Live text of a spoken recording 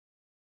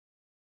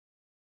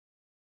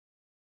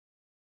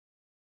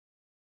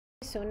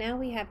so now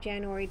we have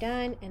January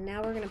done, and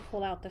now we're going to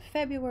pull out the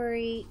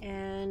February,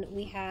 and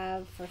we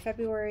have for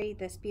February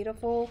this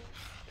beautiful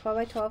 12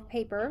 by 12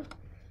 paper,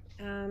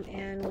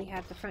 and we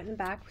have the front and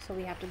back, so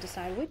we have to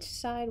decide which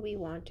side we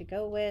want to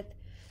go with.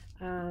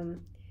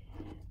 And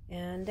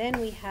then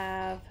we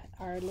have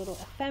our little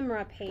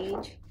ephemera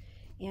page,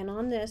 and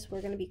on this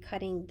we're going to be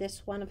cutting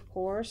this one, of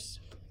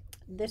course,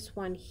 this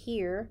one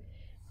here,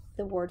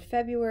 the word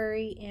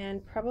February,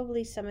 and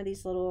probably some of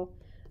these little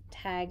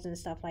tags and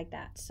stuff like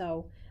that.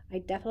 So I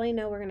definitely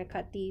know we're going to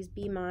cut these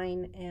Be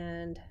Mine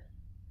and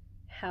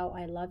How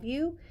I Love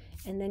You.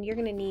 And then you're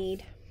going to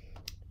need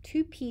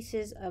 2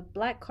 pieces of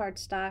black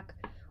cardstock,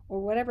 or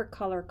whatever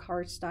color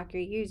cardstock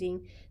you're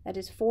using. That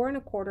is 4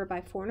 1/4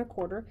 by 4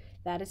 1/4.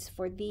 That is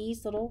for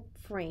these little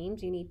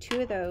frames. You need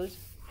 2 of those.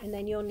 And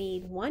then you'll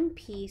need 1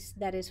 piece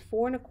that is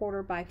 4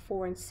 1/4 by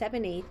 4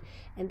 7/8,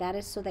 and that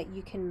is so that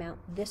you can mount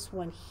this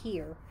one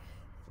here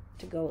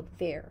to go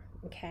there.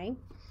 Okay,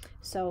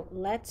 so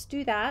let's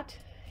do that,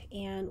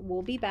 and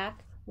we'll be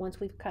back once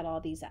we've cut all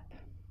these up.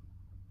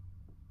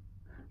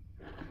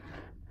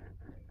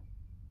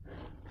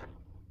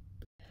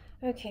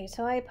 Okay,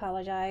 so I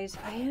apologize.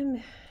 I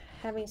am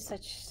having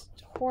such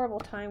horrible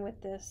time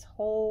with this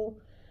whole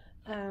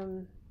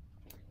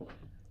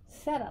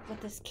setup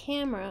with this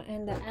camera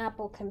and the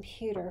Apple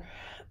computer.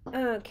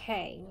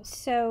 Okay,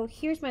 so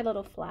here's my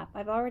little flap.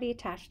 I've already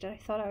attached it. I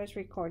thought I was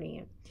recording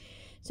it.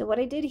 So what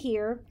I did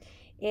here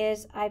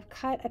is I've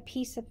cut a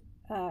piece of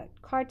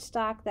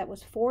cardstock that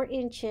was 4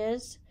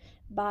 inches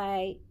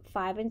by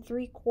 5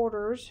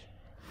 3/4.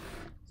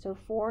 So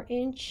 4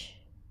 inch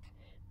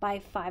by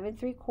 5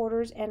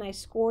 3/4, and I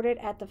scored it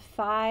at the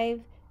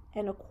 5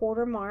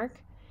 1/4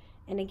 mark,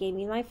 and it gave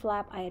me my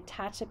flap. I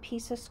attached a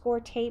piece of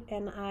score tape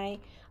and I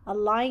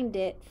aligned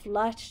it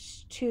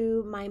flush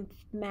to my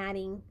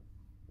matting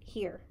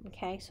here.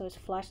 Okay, so it's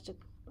flushed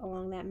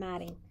along that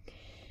matting.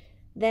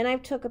 Then I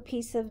took a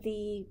piece of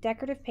the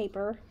decorative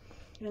paper,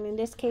 and in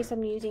this case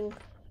I'm using a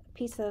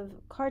piece of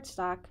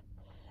cardstock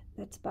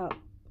that's about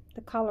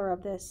the color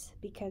of this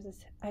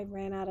because I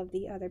ran out of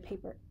the other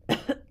paper.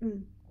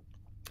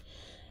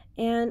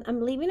 And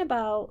I'm leaving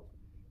about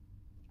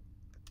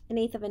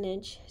 1/8 of an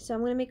inch, so I'm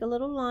going to make a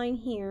little line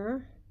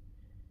here.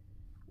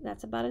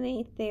 That's about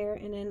 1/8 there,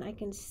 and then I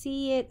can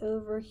see it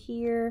over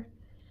here,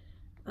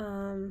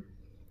 and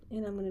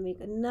I'm going to make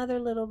another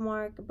little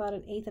mark about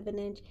 1/8 of an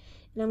inch,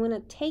 and I'm going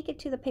to take it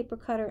to the paper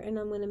cutter, and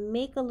I'm going to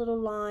make a little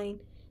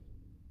line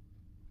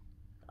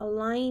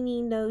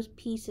aligning those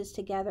pieces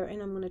together,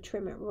 and I'm going to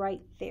trim it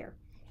right there.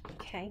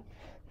 Okay,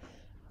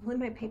 with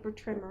my paper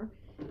trimmer,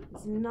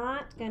 it's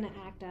not going to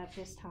act up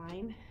this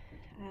time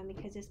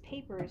because this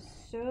paper is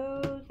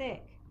so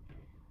thick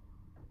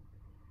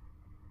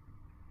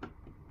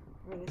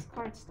for this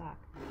cardstock.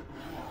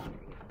 There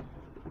we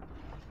go.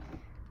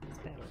 It's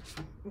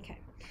better. Okay,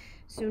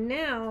 so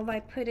now if I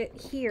put it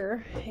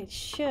here, it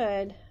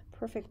should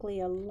perfectly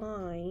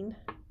align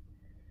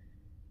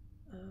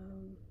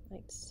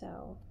like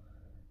so.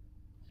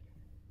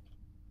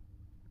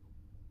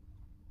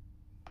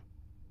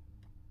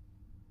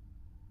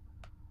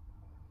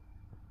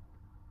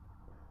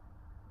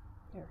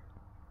 There,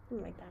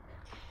 like that.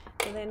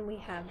 So then we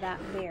have that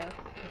there.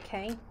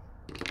 Okay,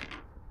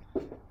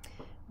 I'm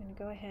going to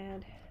go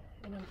ahead,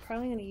 and I'm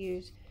probably going to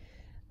use,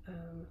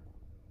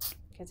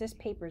 because this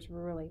paper is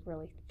really,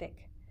 really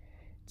thick.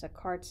 It's a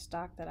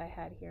cardstock that I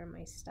had here in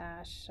my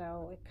stash,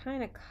 so it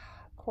kind of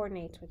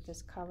coordinates with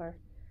this color.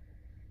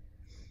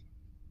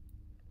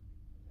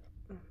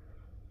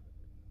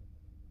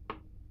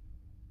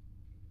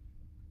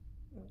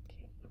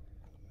 Okay,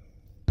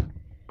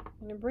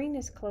 I'm going to bring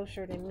this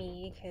closer to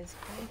me because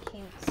I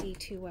can't see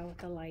too well with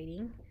the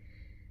lighting.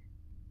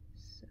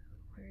 So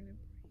we're going to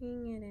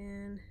bring it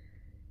in,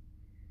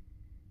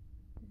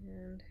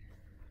 and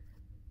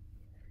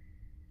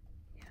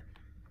yeah,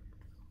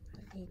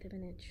 1/8 of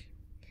an inch.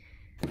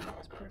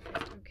 That's perfect.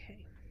 Okay.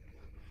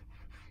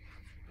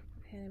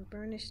 Go ahead and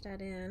burnish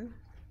that in.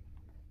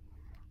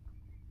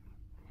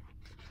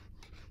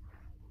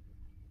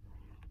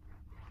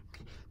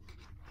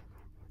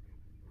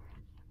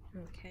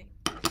 Okay.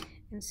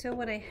 And so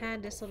what I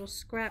had, this little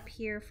scrap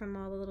here from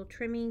all the little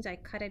trimmings, I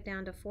cut it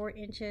down to 4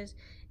 inches,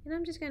 and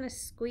I'm just going to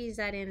squeeze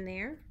that in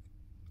there.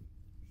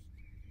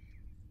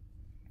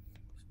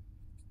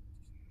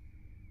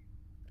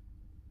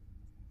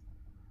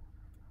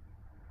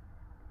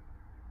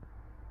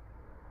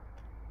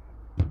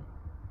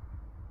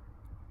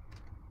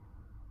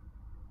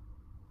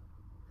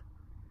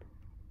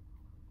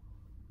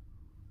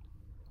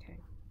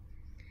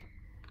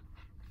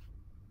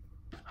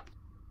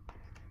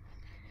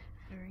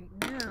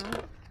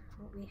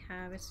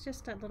 Have it's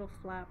just that little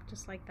flap,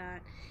 just like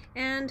that,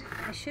 and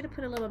I should have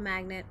put a little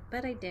magnet,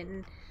 but I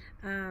didn't,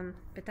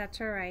 but that's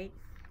all right.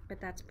 But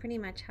that's pretty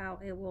much how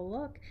it will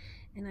look.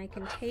 And I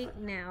can take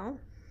now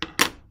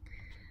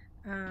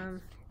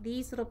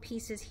these little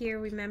pieces here.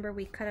 Remember,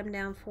 we cut them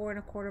down 4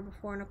 1/4 by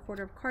 4 1/4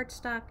 of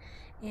cardstock,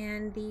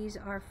 and these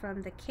are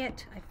from the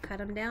kit. I've cut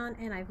them down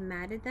and I've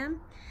matted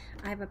them.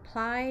 I've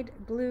applied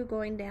glue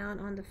going down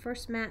on the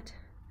first mat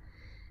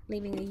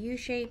leaving a U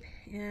shape,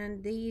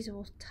 and these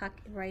will tuck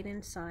right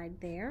inside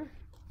there.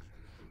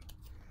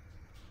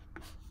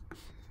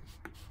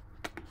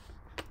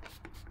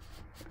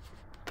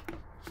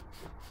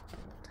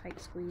 Tight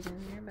squeeze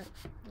in there, but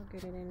we'll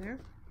get it in there.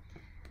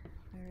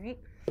 All right,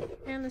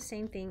 and the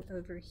same thing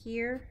over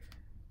here.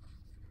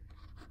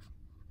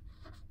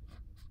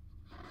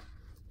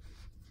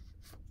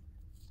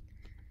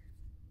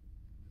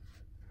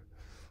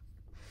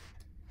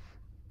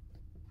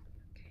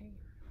 Okay,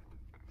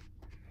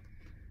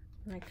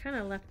 and I kind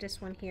of left this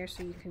one here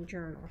so you can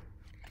journal.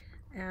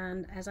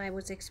 And as I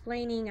was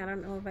explaining, I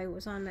don't know if I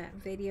was on that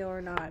video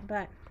or not,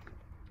 but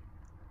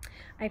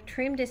I've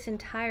trimmed this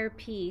entire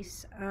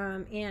piece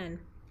and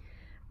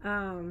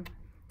I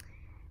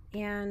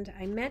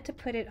meant to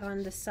put it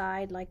on the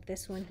side like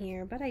this one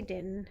here, but I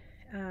didn't.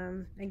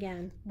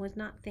 Again, was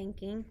not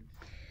thinking,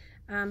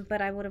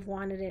 but I would have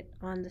wanted it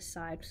on the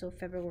side, so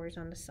February's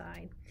on the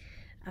side.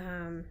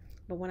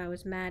 But when I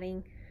was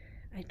matting,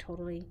 I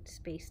totally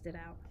spaced it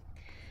out.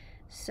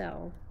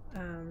 So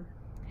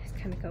it's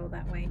kind of go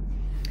that way.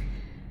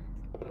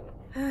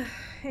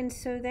 And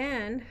so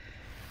then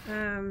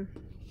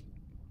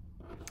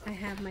I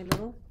have my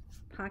little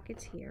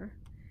pockets here,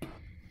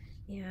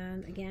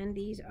 and again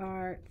these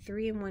are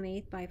 3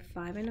 1/8 by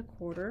 5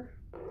 1/4,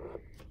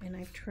 and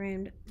I've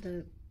trimmed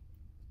the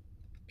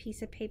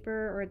piece of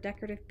paper or a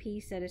decorative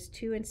piece that is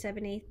 2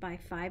 7/8 by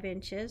 5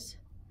 inches,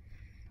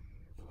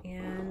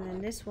 and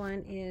then this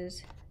one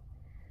is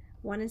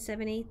 1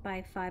 7/8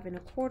 by 5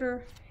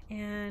 1/4,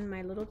 and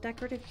my little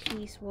decorative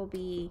piece will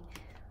be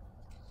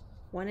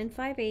 1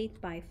 5/8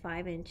 by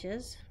 5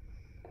 inches.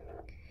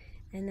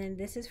 And then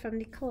this is from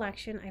the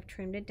collection. I've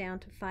trimmed it down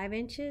to 5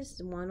 inches.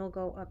 One will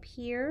go up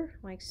here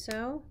like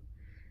so,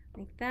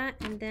 like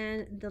that. And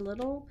then the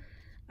little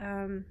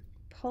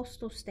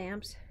postal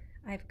stamps,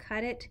 I've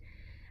cut it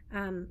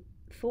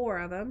 4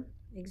 of them,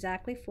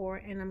 exactly 4,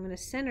 and I'm going to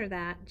center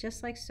that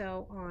just like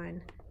so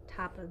on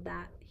top of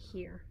that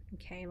here,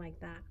 okay, like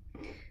that.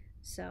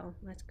 So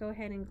let's go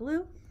ahead and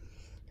glue.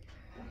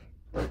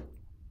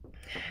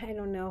 I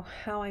don't know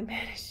how I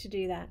managed to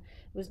do that.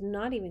 I was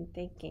not even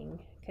thinking,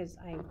 because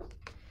I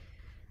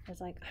was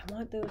like, I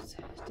want those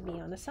to be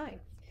on the side.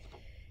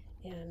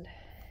 And,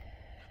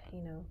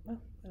 you know, oh,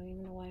 I don't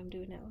even know why I'm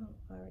doing that. Oh,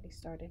 I already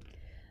started.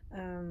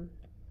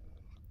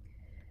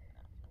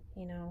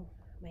 You know,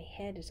 my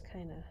head is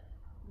kind of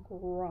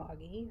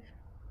groggy.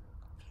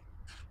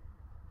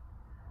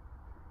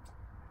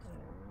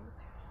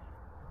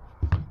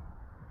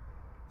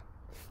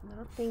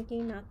 Not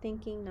thinking, not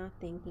thinking, not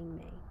thinking,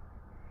 May.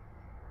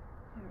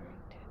 All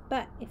right.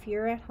 But if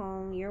you're at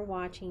home, you're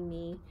watching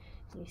me,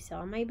 you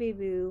saw my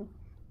boo-boo,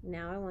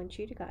 now I want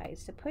you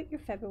guys to put your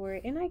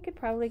February, and I could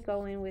probably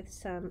go in with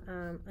some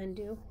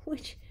undo,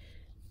 which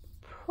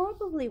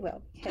probably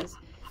will, because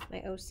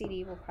my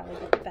OCD will probably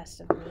get the best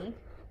of me.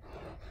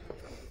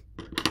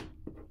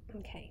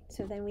 Okay,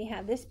 so then we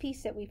have this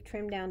piece that we've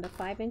trimmed down to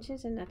 5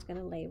 inches, and that's going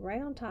to lay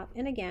right on top.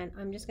 And again,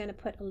 I'm just going to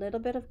put a little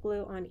bit of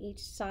glue on each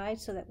side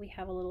so that we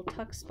have a little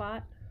tuck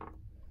spot.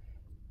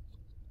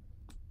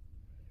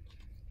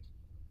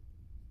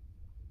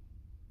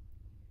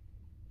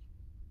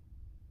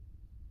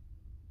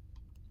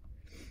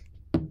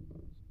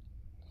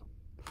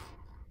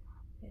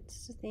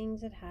 It's the things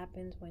that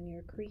happens when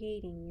you're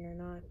creating. You're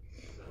not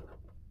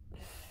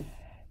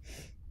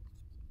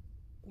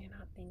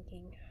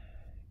thinking.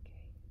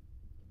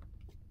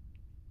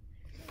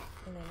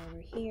 And then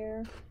over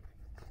here,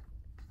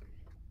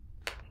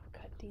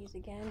 cut these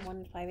again,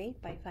 1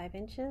 5/8 by 5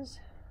 inches.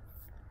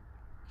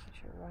 Not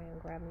sure why I'm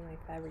grabbing my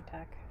fabric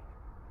tack.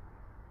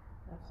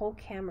 The whole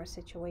camera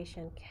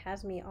situation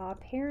has me all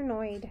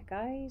paranoid,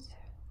 guys.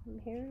 I'm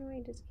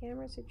paranoid, this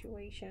camera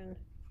situation.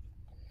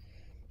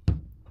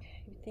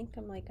 You think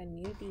I'm like a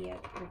newbie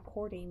at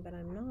recording, but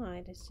I'm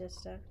not. It's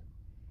just a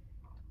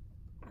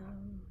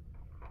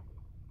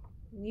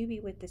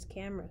newbie with this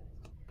camera.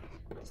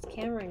 This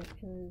camera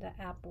in the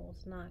Apple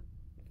is not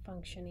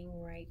functioning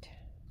right.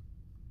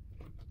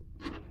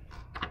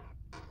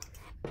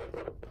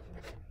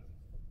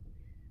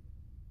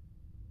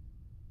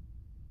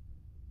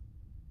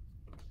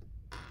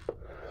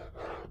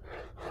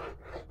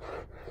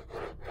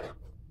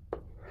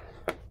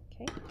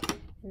 Okay,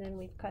 and then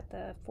we've cut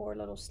the 4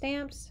 little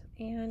stamps,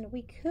 and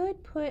we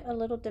could put a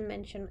little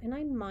dimension, and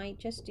I might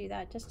just do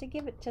that just to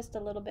give it just a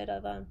little bit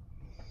of a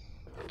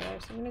there.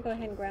 So I'm going to go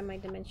ahead and grab my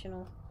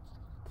dimensional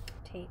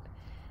tape,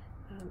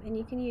 and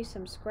you can use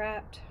some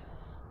scrapped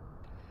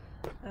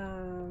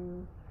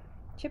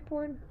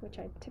chipboard, which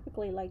I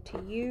typically like to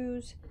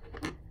use.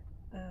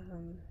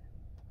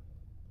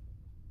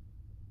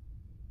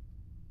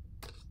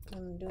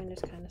 I'm doing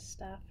this kind of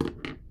stuff.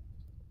 You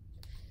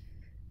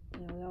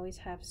know, we always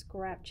have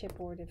scrap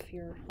chipboard. If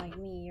you're like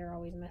me, you're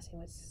always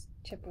messing with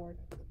chipboard.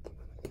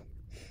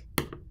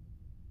 I'm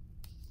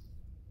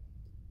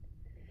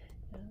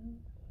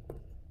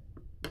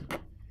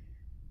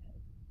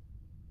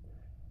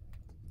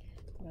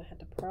gonna have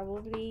to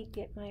probably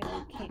get my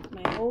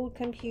old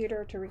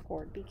computer to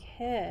record,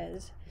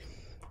 because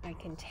I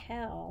can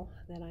tell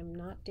that I'm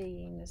not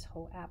digging this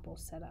whole apple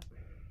setup.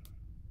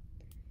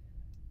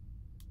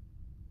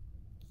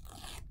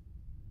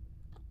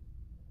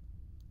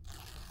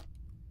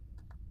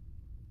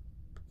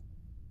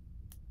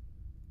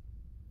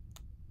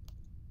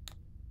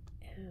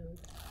 And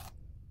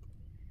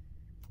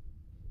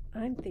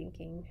I'm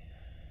thinking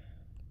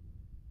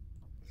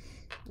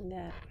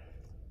that,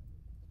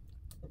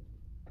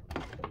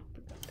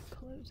 forgot to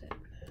close it,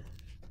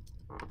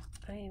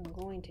 I am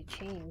going to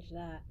change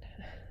that.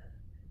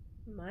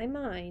 My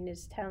mind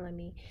is telling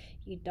me,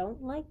 you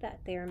don't like that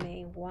there,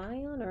 May.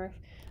 Why on earth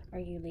are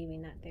you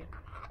leaving that there?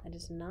 That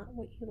is not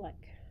what you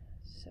like.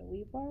 So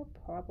we will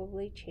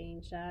probably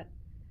change that.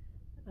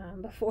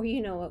 Before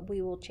you know it,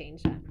 we will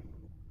change that.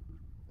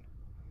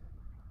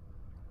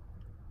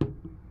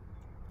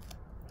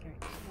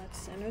 Alright, so let's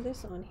center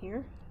this on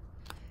here.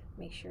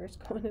 Make sure it's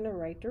going in the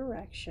right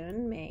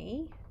direction.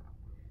 May.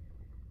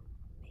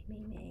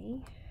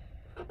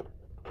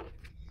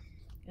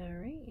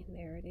 Alright, and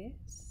there it is,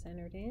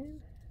 centered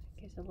in.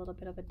 Gives a little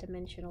bit of a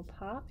dimensional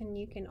pop, and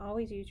you can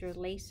always use your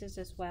laces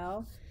as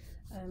well.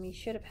 You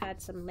should have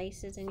had some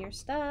laces in your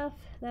stuff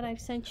that I've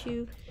sent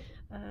you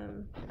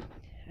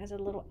as a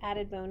little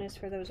added bonus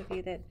for those of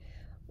you that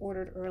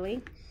ordered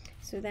early.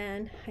 So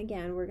then,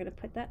 again, we're going to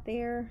put that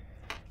there,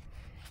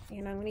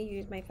 and I'm going to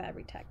use my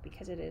fabric tack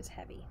because it is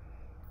heavy.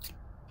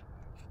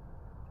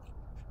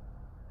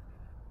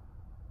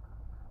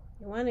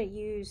 You want to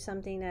use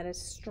something that is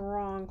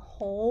strong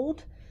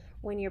hold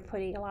when you're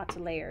putting lots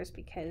of layers,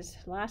 because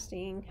last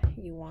thing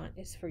you want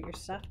is for your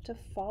stuff to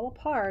fall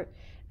apart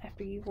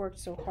after you've worked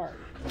so hard.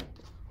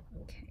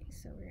 Okay,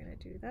 so we're going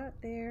to do that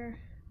there.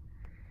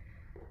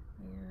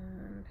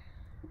 And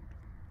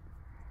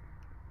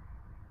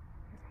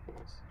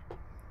finish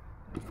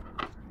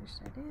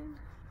that in.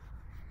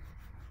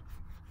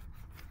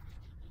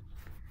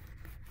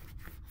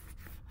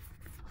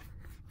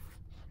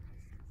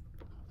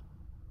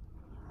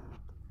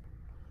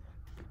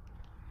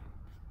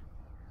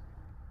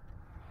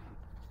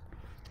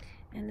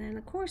 And then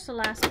of course the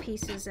last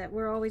pieces that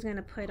we're always going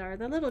to put are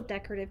the little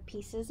decorative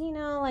pieces, you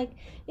know, like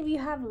if you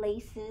have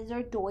laces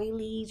or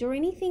doilies or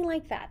anything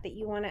like that that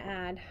you want to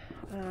add,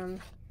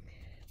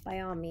 by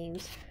all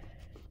means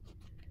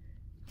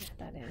add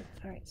that in.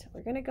 All right, so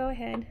we're going to go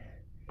ahead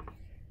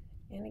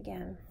and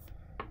again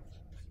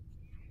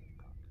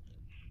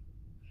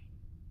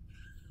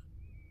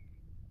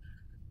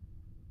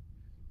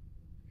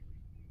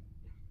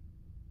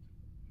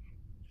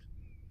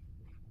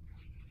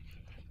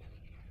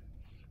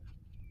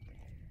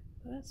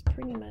that's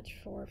pretty much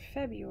for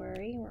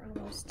February. We're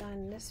almost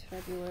done this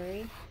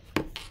February.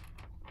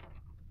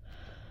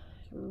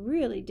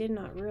 Really did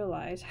not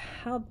realize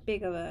how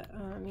big of a,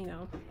 you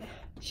know,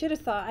 should have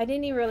thought, I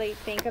didn't even really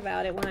think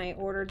about it when I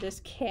ordered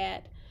this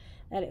kit,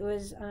 that it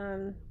was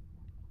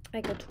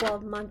like a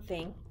 12-month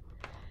thing.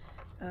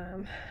 I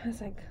was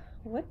like,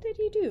 what did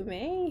you do,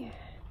 May?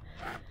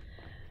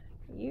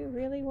 You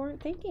really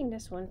weren't thinking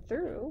this one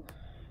through,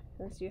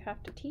 since you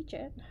have to teach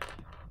it.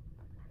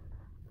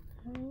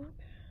 And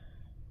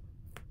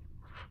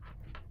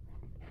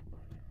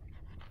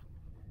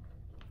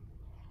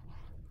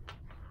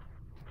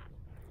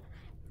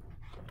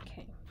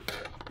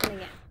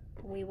again,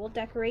 we will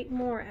decorate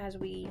more as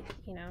we,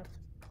 you know,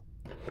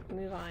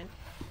 move on.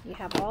 You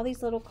have all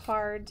these little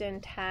cards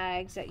and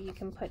tags that you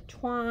can put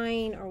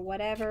twine or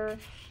whatever,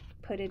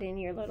 put it in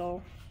your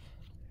little,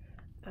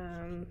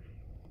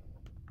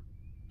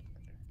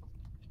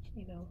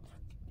 you know,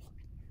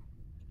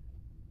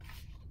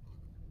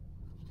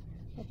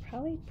 we'll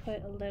probably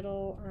put a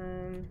little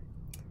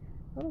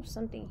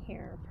something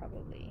here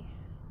probably.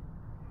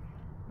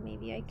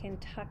 Maybe I can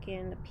tuck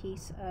in a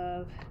piece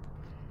of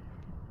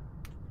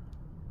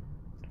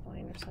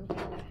twine or something,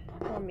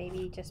 or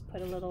maybe just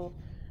put a little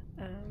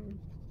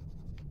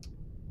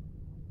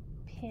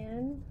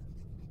pin,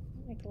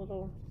 like a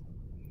little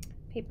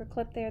paper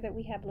clip there that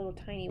we have, little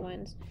tiny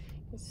ones.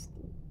 Just,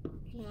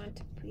 you want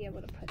to be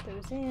able to put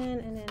those in,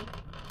 and then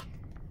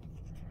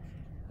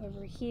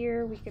over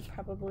here we could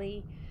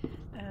probably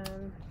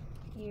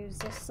use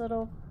this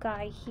little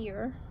guy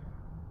here.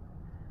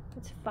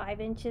 It's 5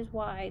 inches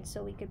wide,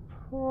 so we could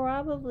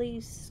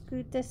probably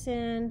scoot this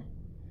in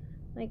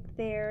like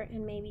there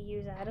and maybe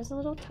use that as a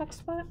little tuck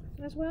spot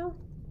as well.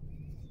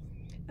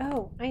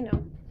 Oh, I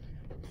know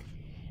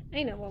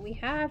what we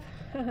have.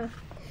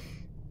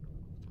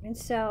 And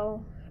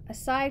so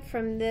aside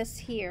from this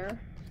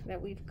here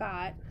that we've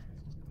got,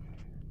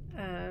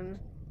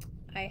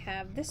 I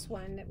have this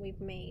one that we've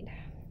made.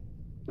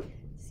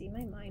 See,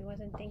 my mind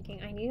wasn't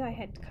thinking. I knew I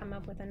had to come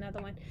up with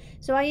another one.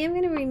 So I am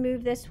going to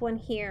remove this one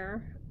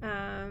here,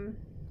 and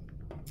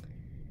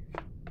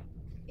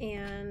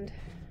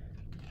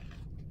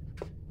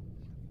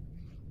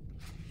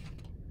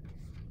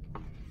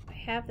I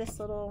have this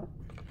little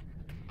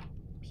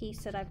piece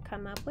that I've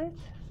come up with,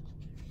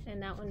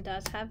 and that one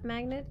does have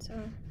magnets,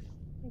 or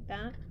like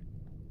that.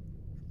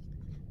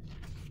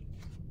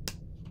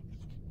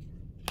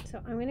 So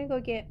I'm going to go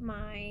get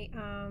my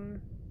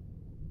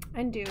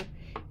undo.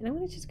 And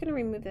I'm just going to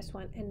remove this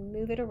one and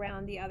move it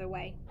around the other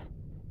way.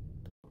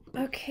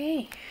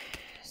 Okay,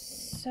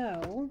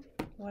 so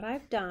what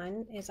I've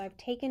done is I've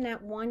taken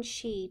that one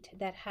sheet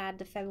that had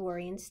the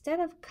February. Instead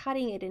of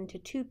cutting it into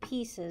two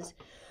pieces,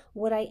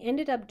 what I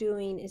ended up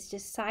doing is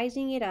just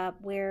sizing it up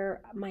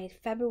where my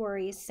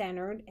February is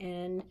centered,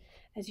 and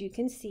as you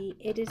can see,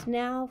 it is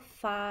now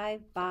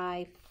 5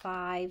 by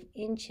 5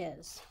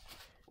 inches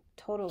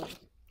totally.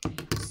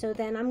 So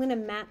then I'm going to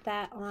mat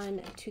that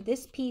on to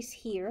this piece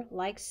here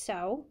like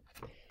so.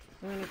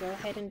 I'm going to go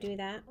ahead and do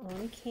that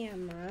on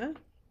camera.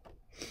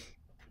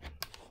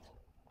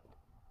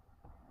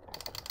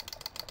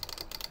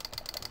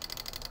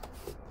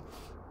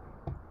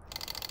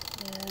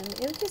 And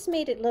it just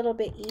made it a little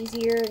bit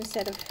easier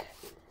instead of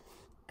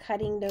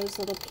cutting those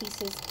little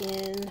pieces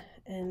in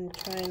and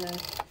trying to,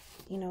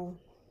 you know,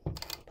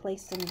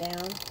 place them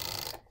down.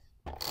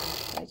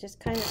 So I just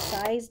kind of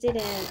sized it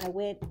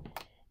in.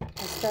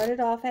 I started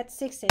off at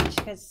 6 inches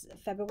because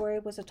February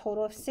was a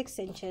total of 6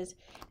 inches,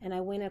 and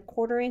I went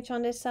 1/4 inch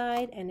on this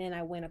side, and then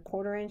I went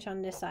 1/4 inch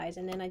on this side,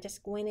 and then I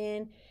just went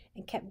in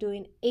and kept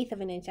doing 1/8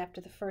 of an inch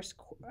after the first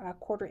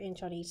 1/4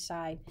 inch on each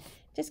side.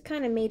 Just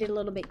kind of made it a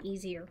little bit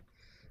easier.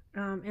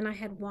 And I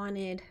had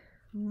wanted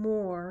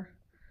more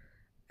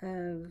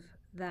of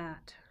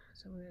that.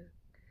 So I'm going to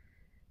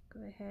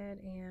go ahead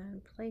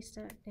and place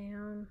that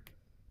down.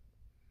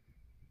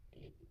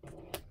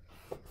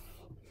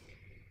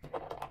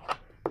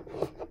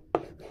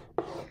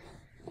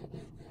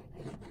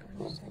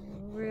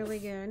 Really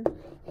good.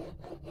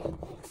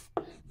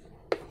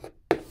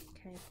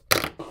 Okay,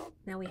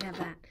 now we have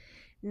that.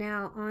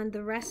 Now on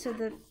the rest of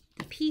the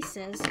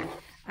pieces,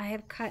 I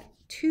have cut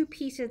 2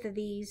 pieces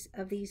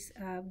of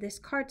this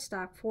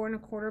cardstock, 4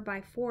 1/4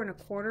 by 4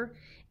 1/4,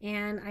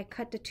 and I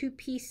cut the 2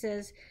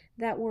 pieces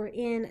that were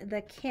in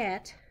the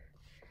kit.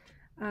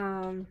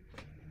 I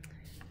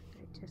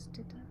just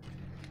did that.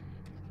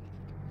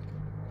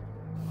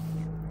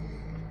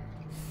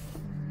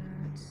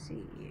 Let's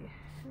see.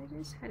 I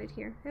just had it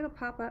here. It'll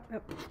pop up.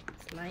 Oh,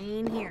 it's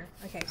laying here.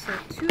 Okay, so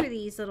 2 of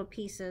these little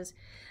pieces,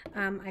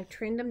 I've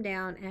trimmed them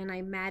down and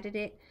I matted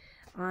it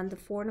on the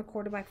 4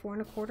 1/4 by 4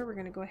 1/4. We're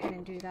going to go ahead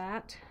and do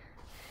that.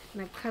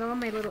 And I've cut all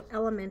my little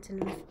elements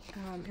and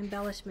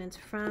embellishments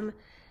from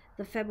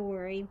the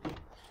February.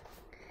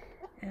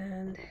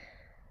 And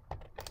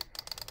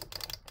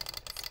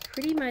it's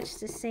pretty much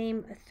the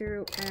same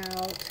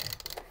throughout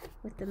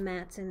with the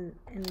mats and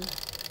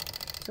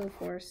so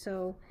forth.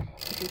 So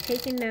if you're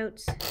taking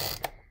notes,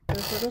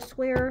 those little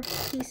square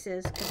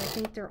pieces, because I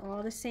think they're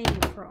all the same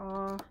for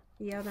all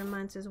the other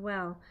months as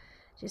well,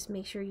 just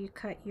make sure you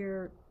cut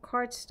your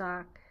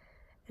cardstock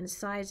and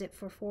size it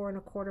for 4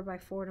 1/4 by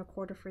 4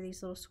 1/4 for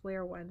these little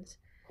square ones,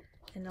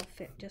 and they'll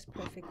fit just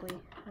perfectly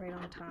right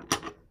on top,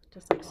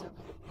 just like so.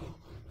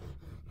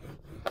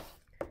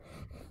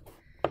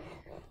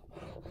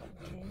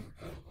 Okay.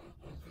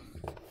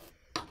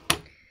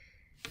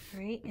 All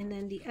right, and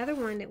then the other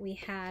one that we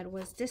had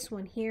was this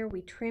one here.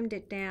 We trimmed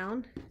it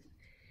down,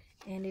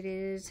 and it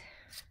is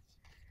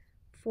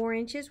 4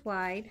 inches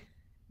wide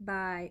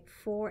by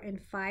 4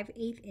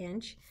 5/8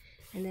 inch.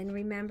 And then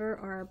remember,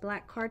 our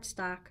black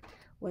cardstock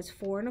was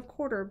 4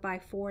 1/4 by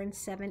 4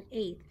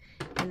 7/8,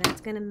 and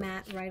that's going to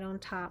mat right on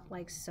top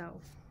like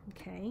so.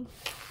 Okay,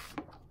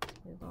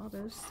 move all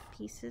those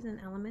pieces and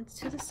elements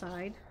to the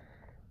side.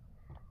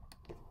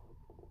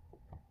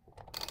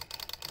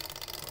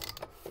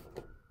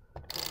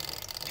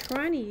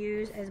 Trying to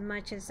use as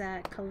much as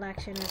that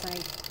collection as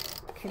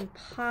I can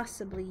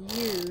possibly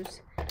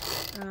use.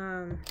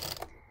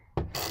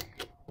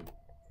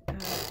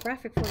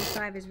 Graphic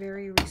 45 is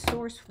very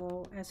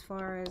resourceful as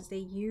far as they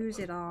use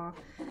it all.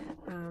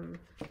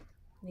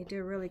 They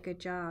do a really good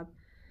job.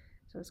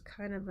 So it's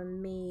kind of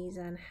amazed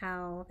on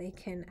how they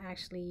can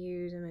actually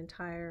use an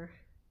entire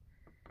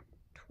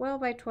 12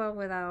 by 12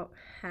 without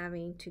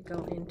having to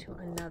go into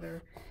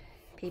another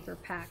paper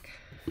pack.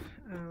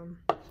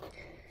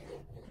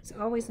 It's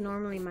always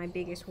normally my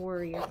biggest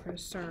worry or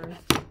concern.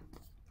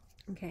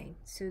 Okay,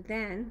 so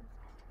then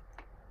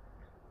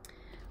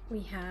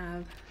we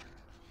have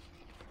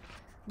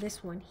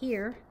this one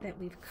here that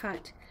we've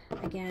cut.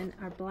 Again,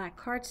 our black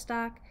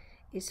cardstock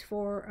is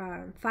for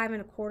 5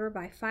 1/4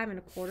 by 5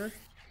 1/4,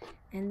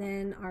 and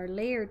then our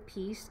layered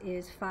piece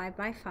is 5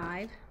 by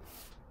 5.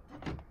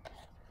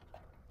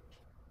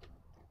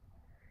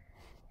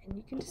 And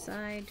you can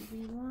decide, do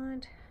we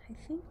want, I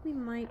think we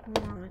might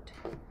want,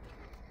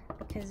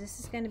 because this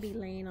is going to be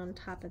laying on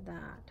top of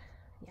that.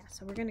 Yeah,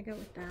 so we're going to go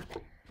with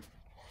that.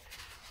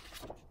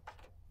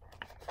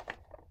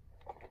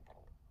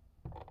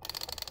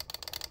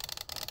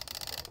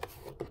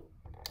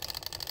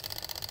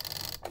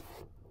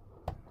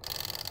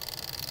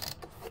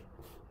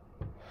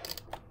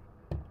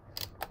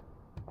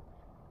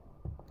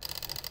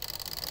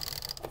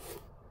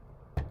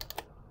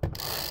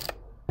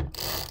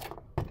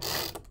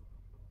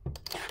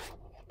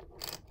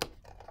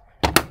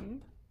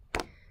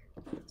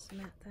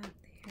 Mat that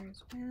there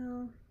as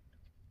well.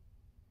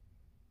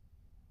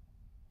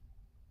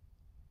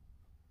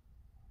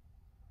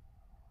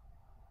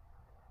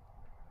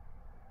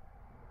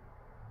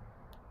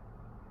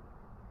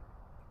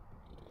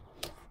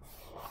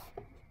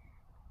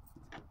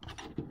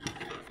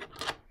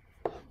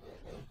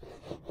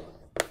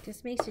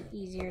 Just makes it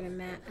easier to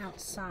mat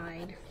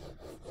outside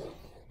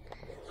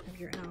of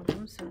your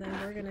album. So then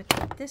we're going to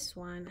take this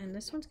one, and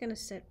this one's going to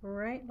sit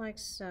right like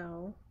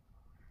so.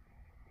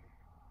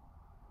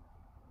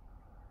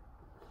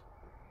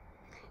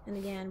 And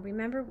again,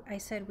 remember I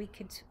said we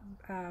could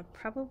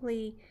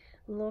probably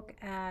look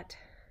at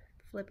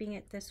flipping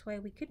it this way.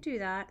 We could do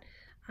that.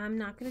 I'm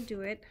not going to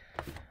do it,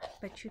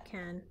 but you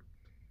can.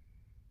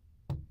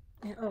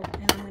 And, oh,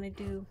 and I'm going to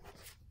do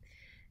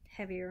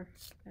heavier.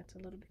 That's a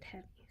little bit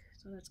heavy.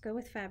 So let's go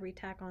with fabric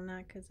tack on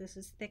that because this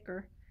is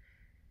thicker.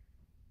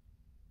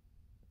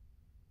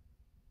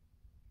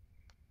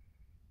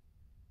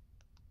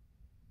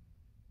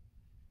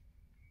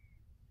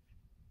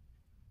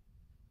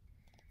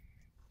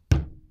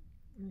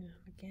 And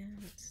again,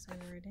 let's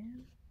center it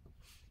in.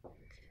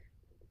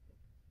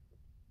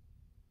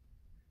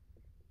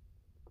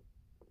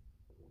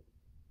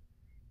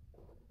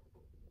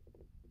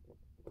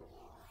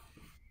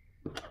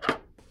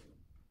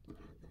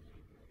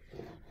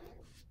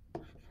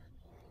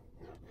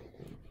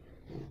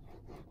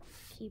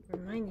 Keep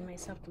reminding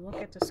myself to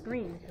look at the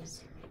screen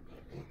because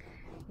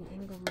the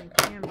angle of my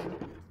camera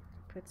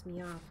puts me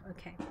off.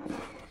 Okay.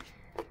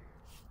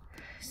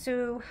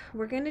 So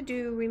we're going to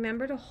do,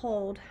 remember to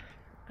hold,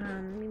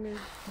 let me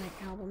move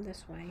my album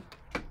this way.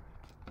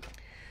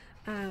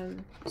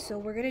 So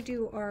we're going to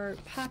do our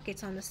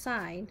pockets on the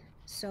side.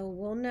 So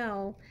we'll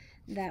know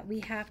that we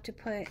have to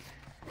put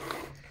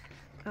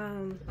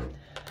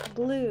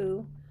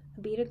glue, a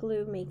bead of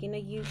glue making a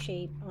U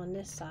shape on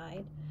this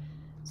side.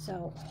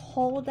 So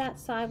hold that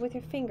side with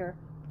your finger,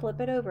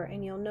 flip it over,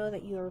 and you'll know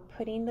that you are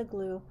putting the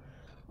glue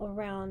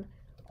around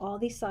all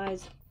these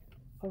sides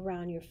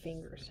around your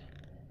fingers.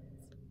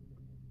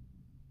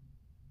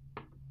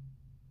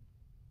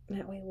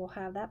 That way we'll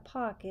have that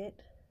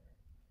pocket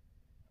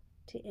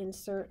to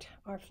insert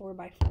our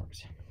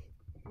 4x4s.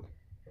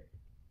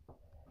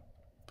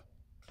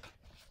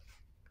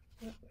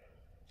 Yep.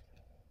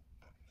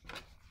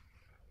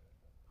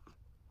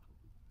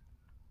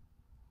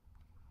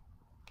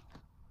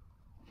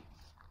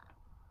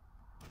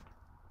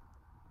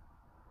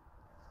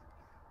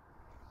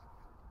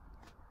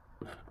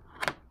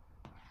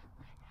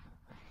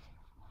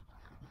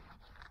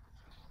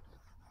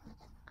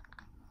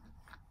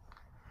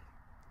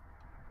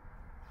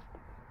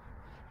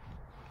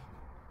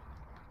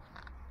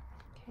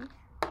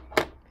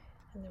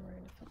 And then we're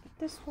going to flip it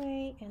this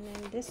way, and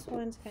then this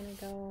one's going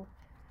to go,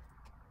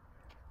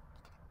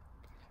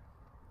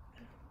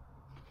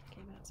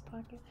 okay, that's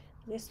pocket.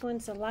 This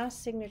one's the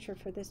last signature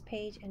for this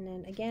page, and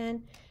then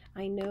again,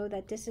 I know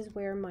that this is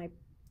where my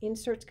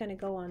insert's going to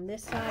go on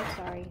this side.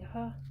 Sorry,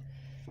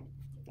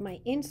 my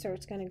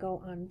insert's going to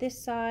go on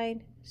this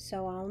side,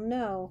 so I'll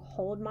know,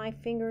 hold my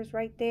fingers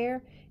right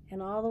there,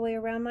 and all the way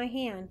around my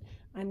hand,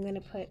 I'm going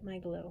to put my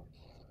glue.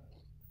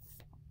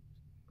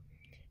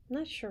 I'm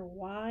not sure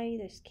why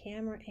this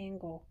camera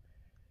angle.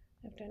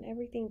 I've done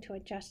everything to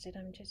adjust it.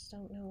 I just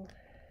don't know.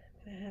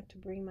 I'm going to have to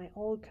bring my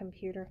old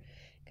computer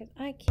because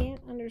I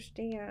can't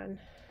understand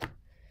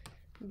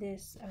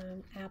this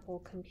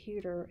Apple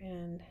computer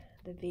and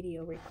the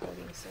video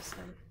recording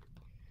system.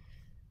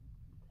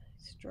 I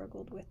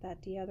struggled with that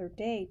the other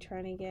day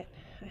trying to get,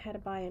 I had to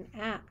buy an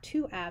app,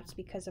 2 apps,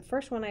 because the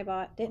first one I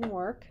bought didn't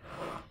work.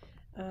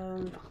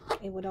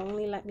 It would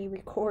only let me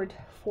record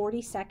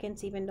 40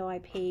 seconds even though I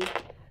paid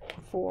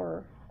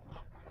for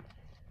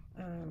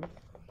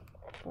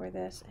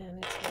this,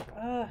 and it's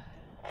like,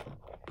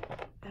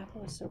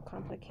 Apple is so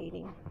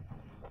complicating.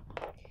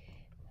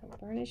 I'll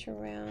burnish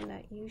around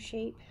that U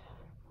shape,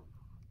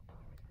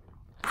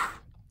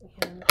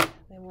 and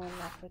then we're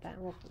left with that.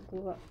 We'll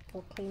glue up.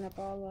 We'll clean up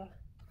all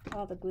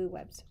the glue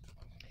webs.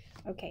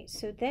 Okay,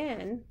 so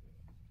then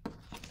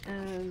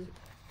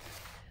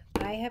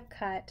I have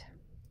cut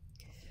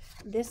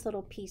this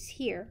little piece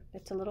here.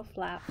 That's a little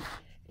flap,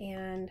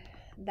 and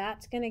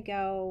that's going to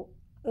go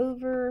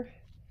over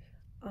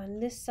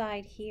on this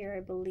side here, I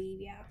believe.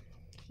 Yeah,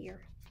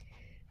 here.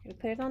 I'm going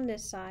to put it on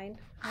this side.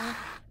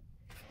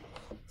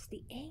 It's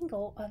the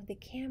angle of the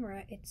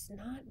camera. It's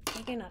not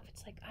big enough.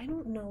 It's like, I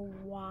don't know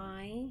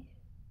why.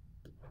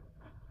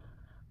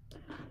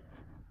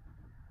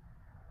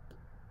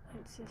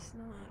 It's just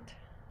not.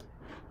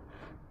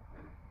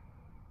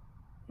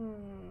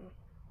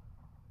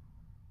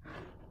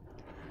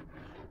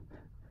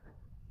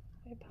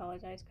 I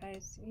apologize,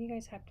 guys. You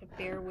guys have to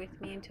bear with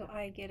me until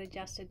I get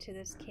adjusted to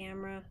this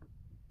camera.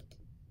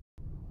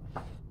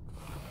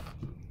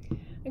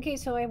 Okay,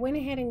 so I went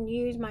ahead and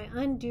used my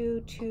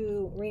undo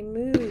to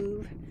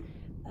remove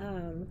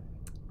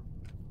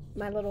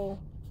my little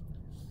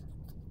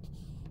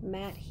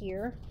mat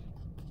here,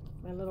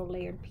 my little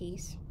layered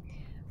piece.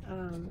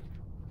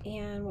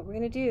 And what we're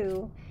going to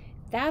do,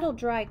 that'll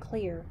dry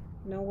clear.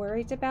 No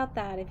worries about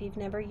that. If you've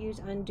never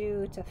used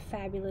undo, it's a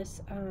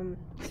fabulous,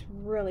 it's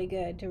really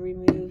good to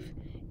remove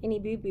any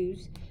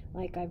boo-boos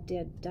like I've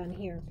done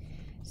here.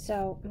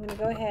 So I'm going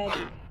to go ahead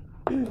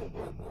and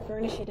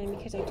burnish it in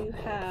because I do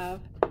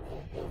have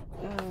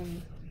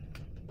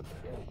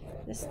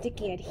the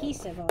sticky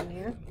adhesive on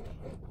there.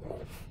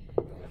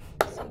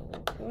 So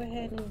we'll put go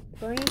ahead and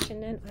burnish,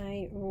 and then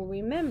I will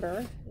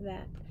remember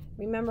that.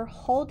 Remember,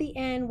 hold the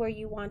end where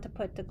you want to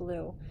put the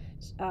glue,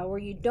 where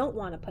you don't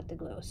want to put the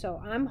glue.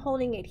 So I'm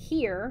holding it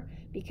here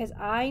because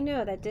I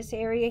know that this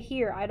area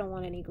here, I don't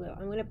want any glue.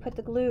 I'm going to put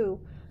the glue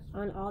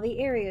on all the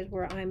areas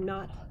where I'm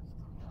not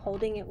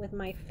holding it with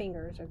my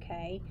fingers,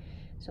 okay?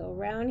 So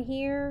around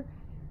here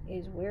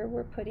is where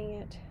we're putting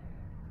it,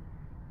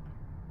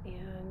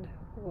 and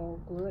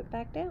we'll glue it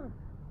back down.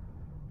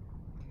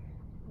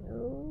 No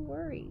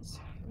worries.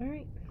 All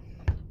right.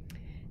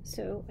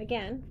 So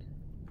again,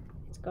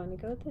 it's going to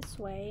go this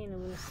way, and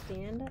I'm going to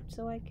stand up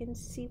so I can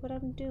see what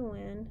I'm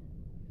doing.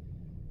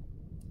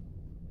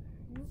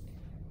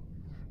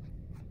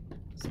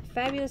 It's a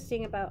fabulous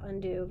thing about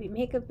undo. If you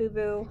make a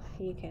boo-boo,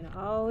 you can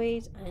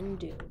always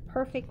undo.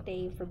 Perfect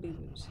day for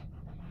boo-boos.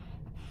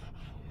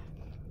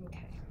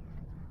 Okay.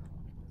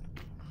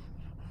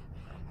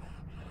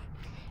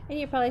 And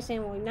you're probably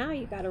saying, well, now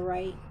you got to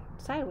write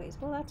sideways.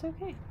 Well, that's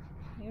okay.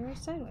 You write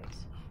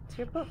sideways. It's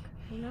your book.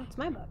 You know, it's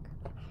my book.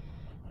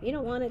 If you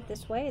don't want it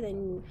this way,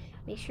 then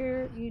make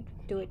sure you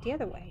do it the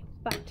other way.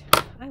 But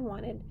I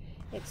wanted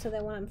it so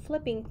that when I'm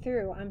flipping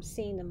through, I'm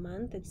seeing the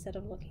month instead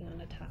of looking on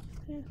the top.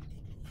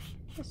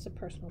 Just a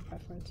personal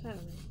preference. I don't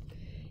know.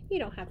 You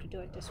don't have to do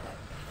it this way.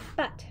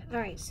 But, all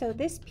right, so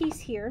this piece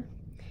here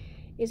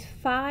is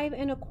 5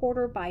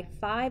 1/4 by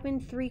 5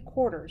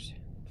 3/4.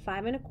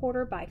 5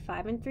 1/4 by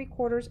 5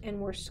 3/4, and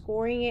we're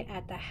scoring it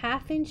at the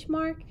 1/2 inch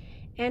mark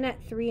and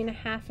at 3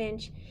 1/2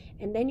 inch.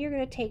 And then you're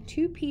going to take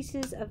 2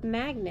 pieces of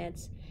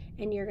magnets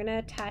and you're going to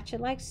attach it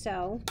like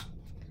so.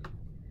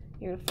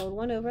 You're going to fold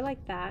one over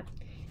like that,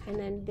 and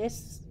then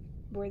this,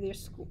 where your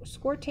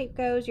score tape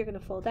goes, you're going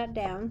to fold that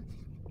down,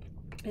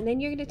 and then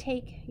you're going to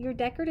take your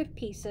decorative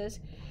pieces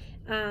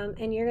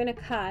and you're going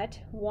to cut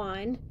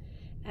one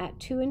at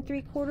 2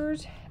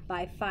 3/4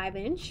 by 5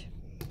 inch,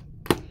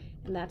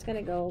 and that's going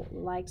to go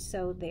like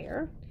so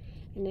there.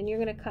 And then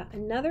you're going to cut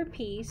another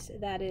piece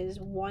that is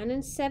 1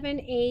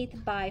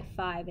 7/8 by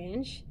 5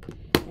 inch,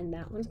 and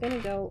that one's going to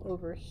go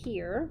over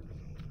here.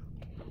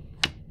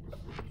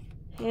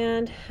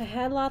 And I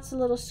had lots of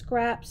little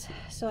scraps,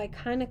 so I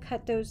kind of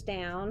cut those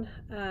down.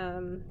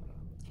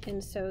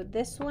 And so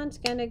this one's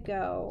going to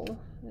go,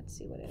 let's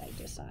see, what did I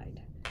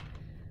decide?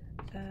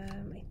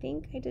 I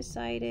think I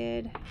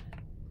decided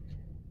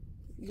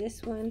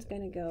this one's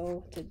going to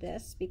go to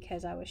this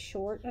because I was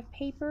short of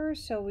paper,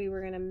 so we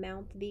were going to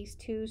mount these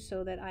two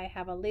so that I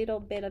have a little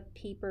bit of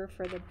paper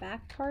for the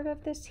back part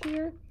of this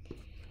here.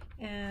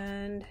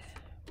 And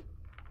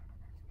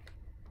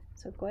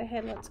so go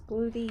ahead, let's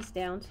glue these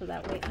down so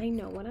that way I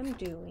know what I'm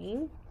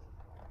doing.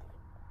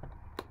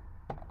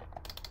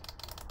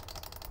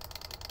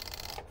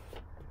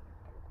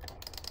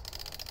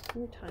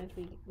 Sometimes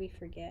we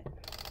forget,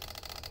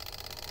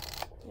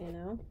 you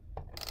know.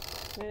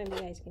 None of you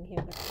guys can hear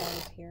the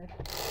cars here,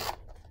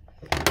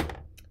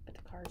 but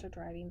the cars are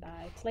driving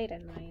by. It's late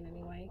at night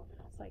anyway.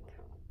 It's like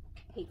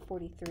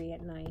 8:43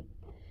 at night,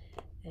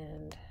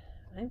 and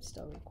I'm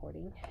still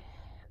recording.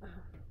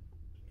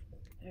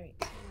 All right,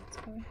 so let's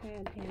go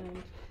ahead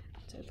and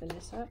let's open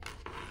this up,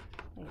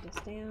 lay this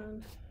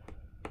down,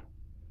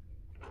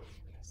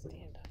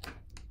 stand up.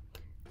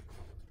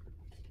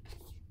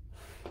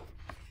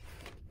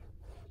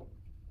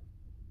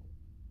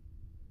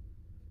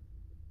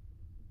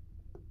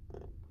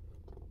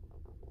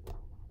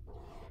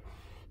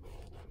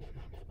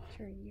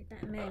 Sure you get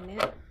that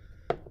magnet.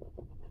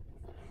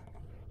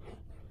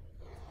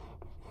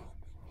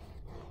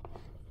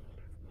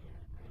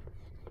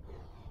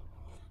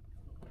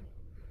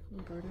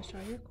 And burnish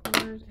all your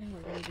corners, and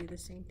we're going to do the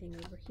same thing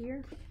over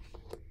here.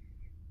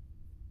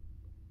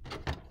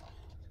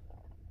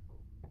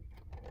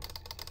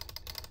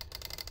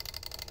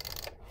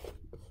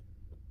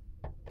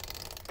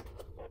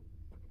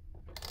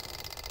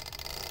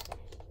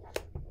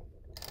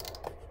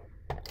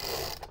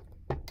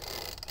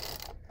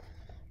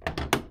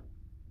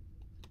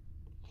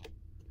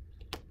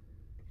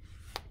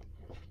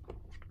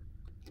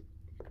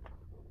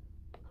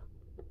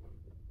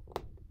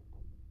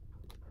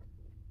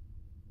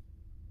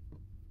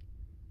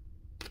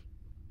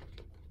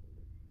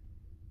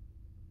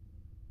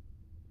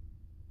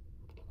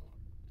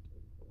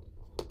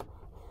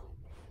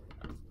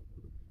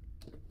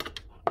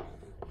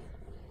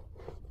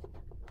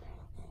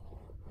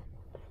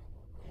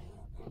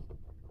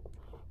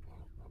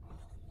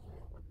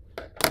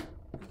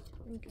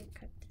 I'm going to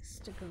cut this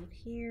to go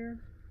here.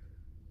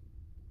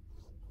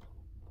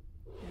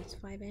 That's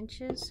 5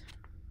 inches.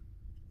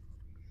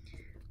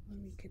 Or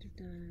we could have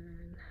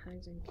done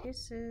hugs and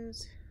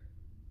kisses,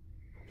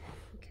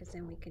 because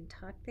then we can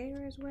tuck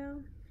there as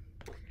well.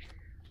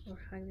 Or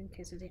hugs and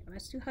kisses.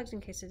 Let's do hugs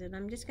and kisses, and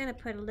I'm just going to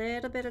put a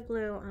little bit of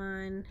glue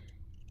on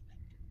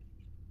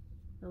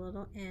the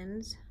little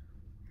ends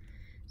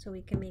so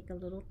we can make a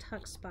little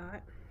tuck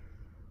spot.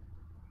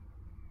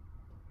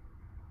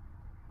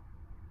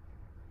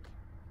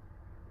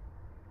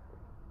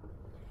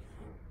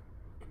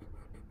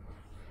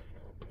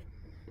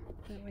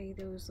 That way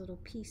those little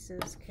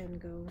pieces can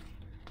go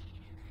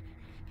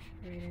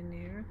right in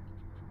there.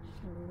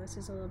 Oh, this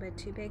is a little bit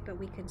too big, but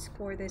we can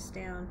score this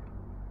down.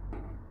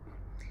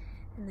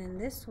 And then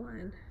this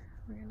one,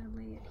 we're going to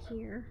lay it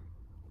here.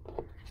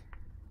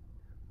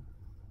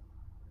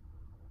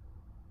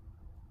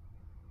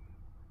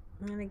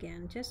 And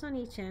again, just on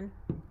each end,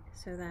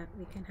 so that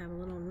we can have a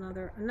little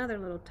another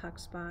little tuck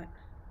spot.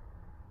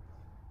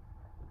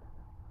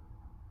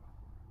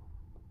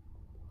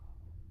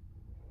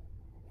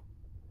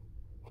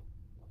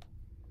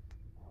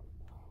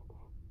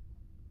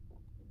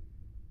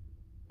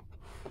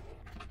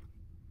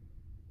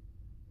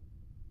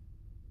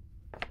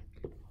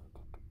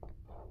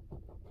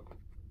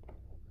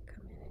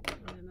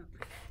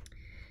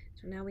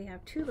 So now we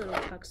have two little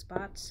tuck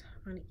spots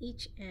on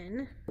each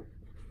end.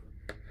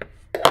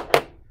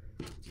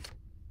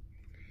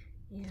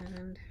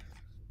 And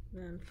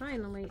then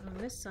finally on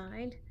this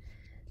side,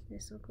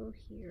 this will go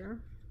here.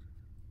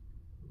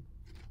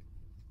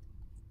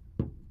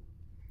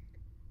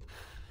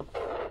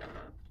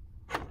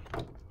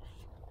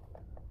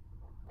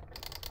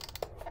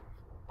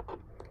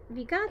 If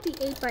you got the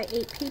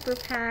 8x8 paper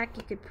pack,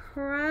 you could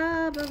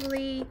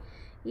probably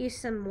use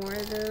some more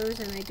of those,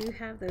 and I do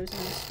have those in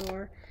the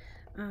store.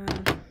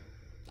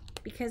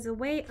 Because the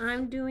way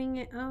I'm doing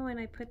it, oh, and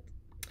I put,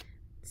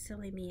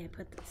 silly me, I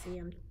put the, see,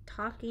 I'm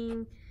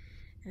talking,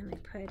 and I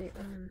put it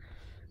on,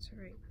 that's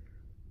right.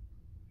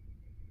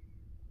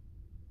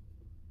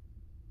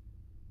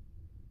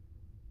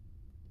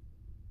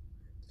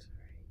 That's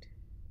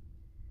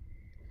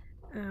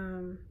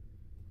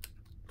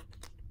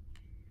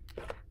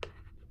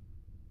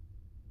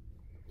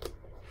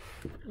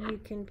right. You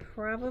can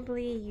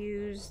probably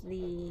use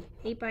the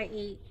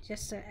 8x8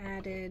 just to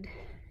added,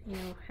 you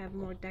know, have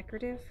more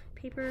decorative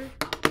paper.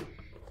 I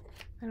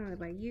don't know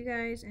about you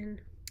guys, and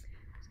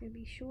it's gonna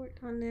be short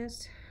on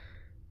this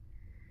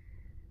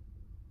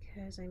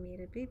because I made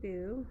a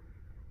boo-boo.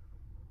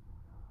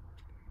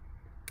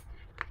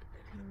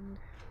 And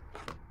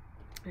all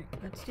right,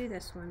 let's do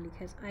this one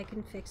because I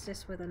can fix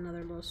this with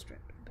another little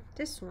strip. But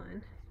this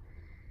one,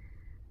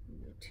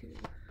 go to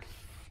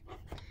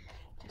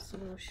just a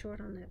little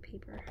short on that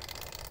paper.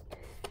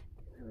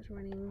 I was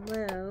running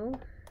low.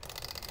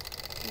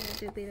 I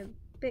did a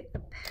bit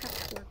of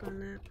patchwork on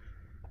that.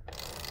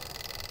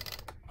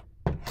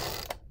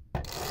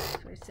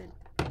 So I said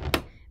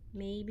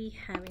maybe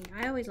having,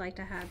 I always like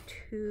to have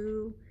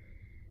two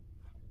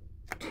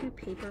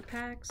paper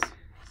packs.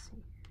 Let's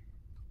see.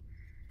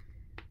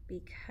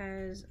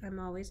 Because I'm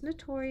always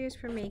notorious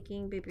for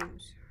making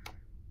boo-boos.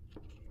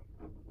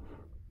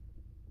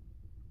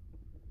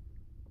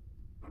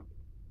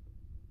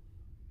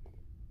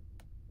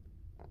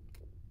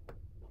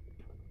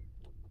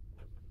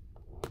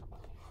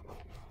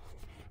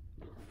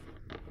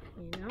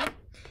 You know,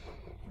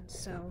 and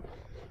so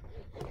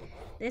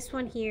this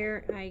one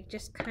here, I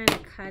just kind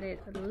of cut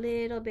it a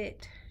little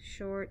bit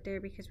short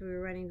there because we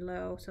were running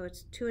low. So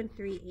it's 2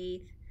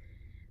 3/8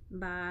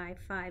 by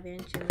 5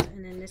 inches,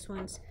 and then this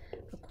one's,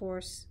 of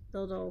course, the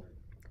little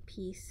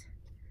piece,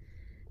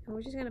 and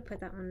we're just gonna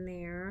put that one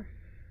there.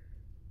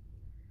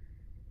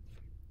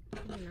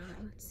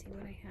 Let's see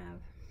what I have.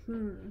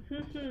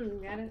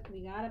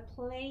 We gotta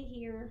play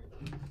here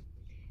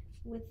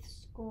with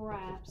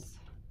scraps.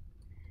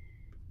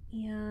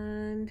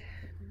 And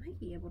I might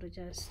be able to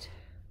just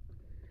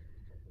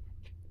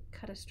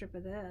cut a strip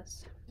of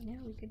this. Yeah,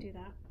 we could do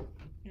that.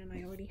 And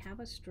I already have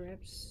a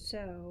strip,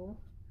 so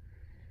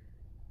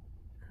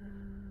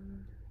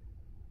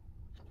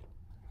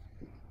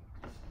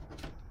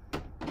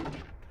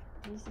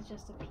this is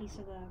just a piece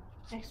of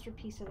the extra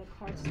piece of the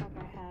cardstock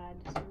I had.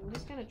 So I'm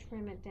just gonna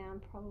trim it down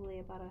probably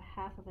about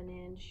 1/2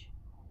 inch.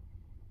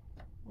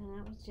 And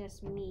that was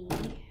just me.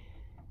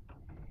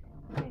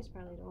 You guys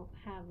probably don't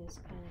have this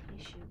kind of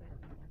issue, but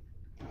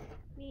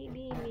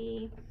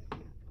me.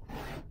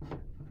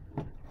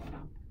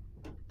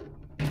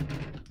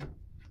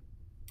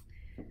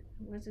 I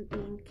wasn't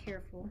being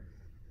careful.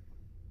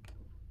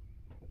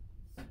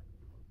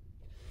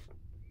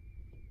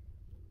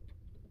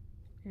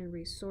 And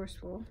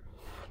resourceful.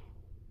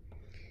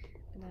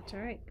 But that's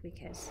alright,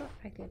 because look,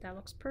 I think that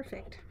looks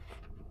perfect.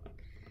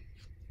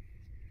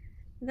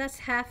 That's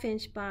 1/2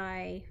 inch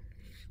by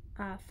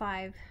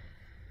 5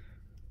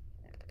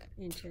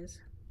 inches.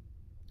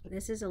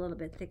 This is a little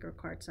bit thicker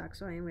cardstock,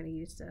 so I am going to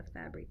use the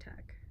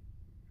Fabri-Tac.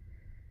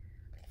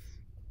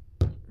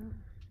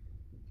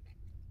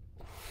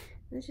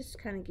 This just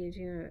kind of gives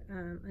you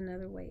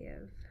another way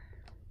of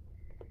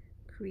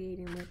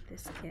creating with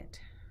this kit.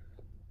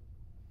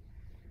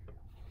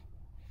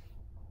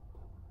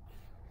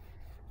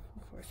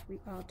 Of course, we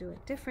all do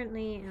it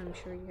differently, and I'm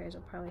sure you guys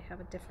will probably have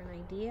a different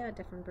idea, a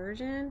different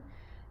version,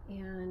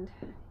 and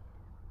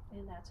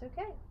that's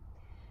okay.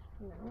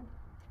 You know,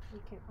 we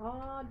can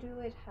all do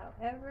it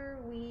however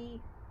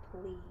we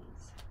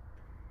please.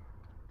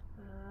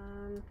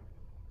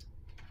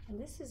 And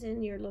this is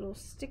in your little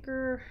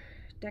sticker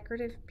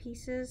decorative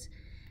pieces,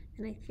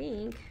 and I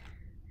think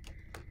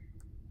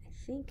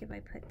if I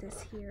put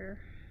this here,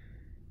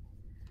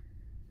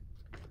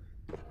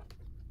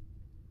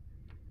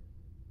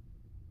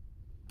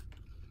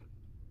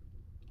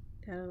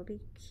 That'll be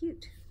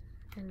cute,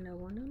 and no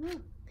one will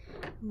know.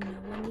 No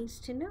one needs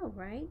to know,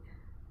 right?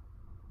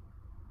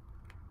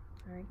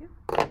 There we go.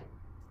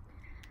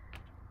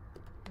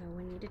 No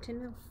one needed to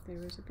know. There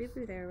was a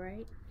boo-boo there,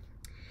 right?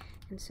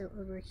 And so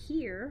over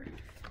here,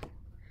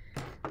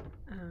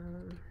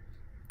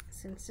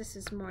 since this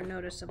is more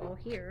noticeable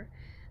here,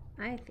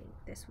 I think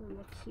this will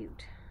look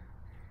cute.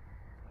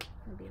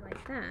 It'll be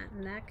like that,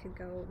 and that could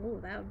go, oh,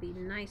 that would be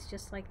nice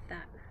just like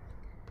that.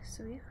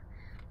 So yeah,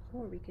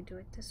 or we could do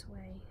it this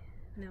way.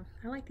 No,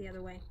 I like the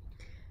other way.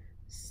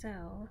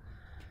 So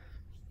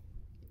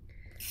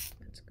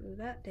let's glue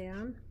that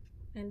down.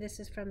 And this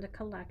is from the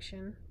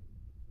collection.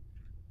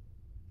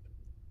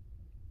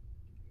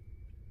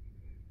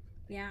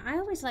 Yeah, I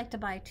always like to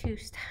buy 2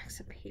 stacks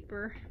of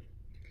paper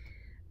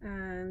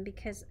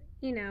because,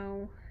 you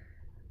know,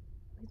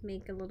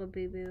 make a little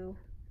boo-boo.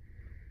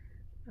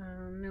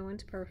 No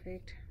one's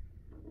perfect.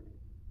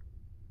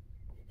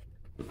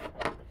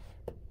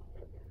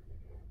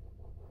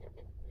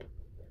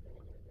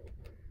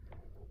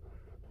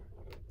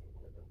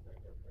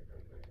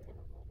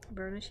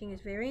 Burnishing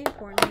is very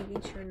important,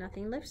 making sure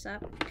nothing lifts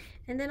up.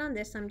 And then on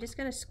this, I'm just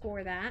going to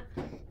score that.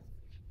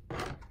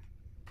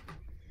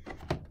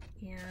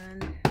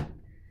 And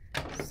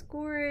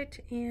score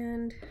it,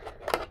 and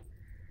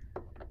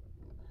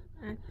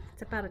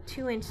it's about a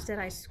 2-inch that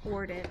I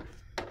scored it.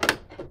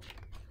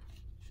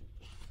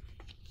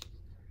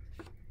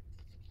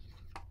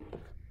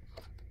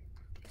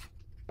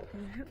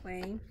 And that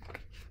way,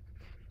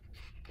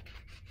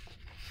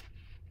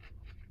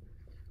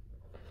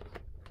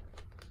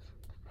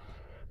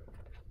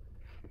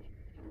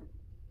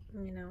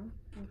 you know,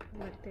 and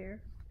pull it there.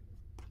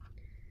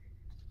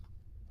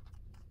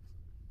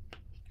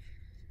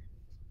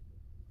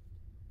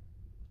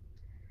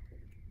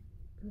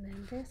 And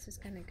then this is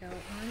going to go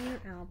on your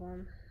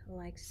album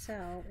like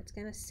so. It's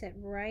going to sit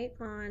right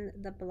on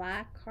the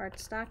black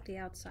cardstock, the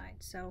outside.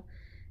 So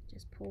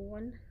just pull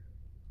one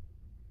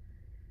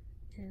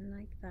in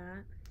like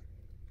that.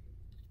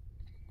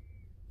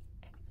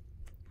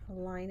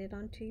 Align it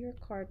onto your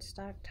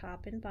cardstock,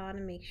 top and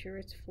bottom. Make sure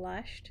it's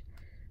flushed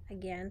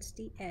against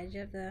the edge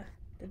of the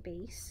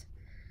base.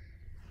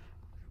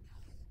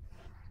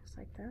 Just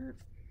like that.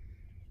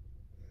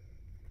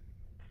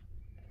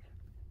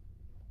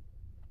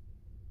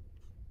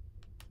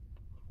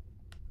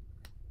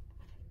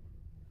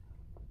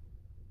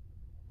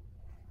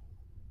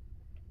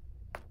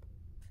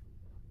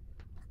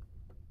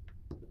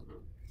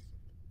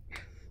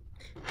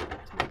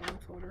 That's my bone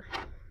folder.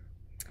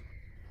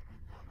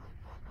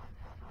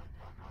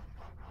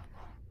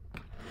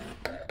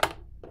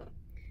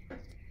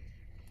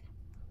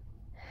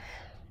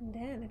 And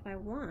then if I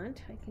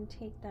want, I can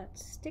take that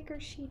sticker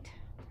sheet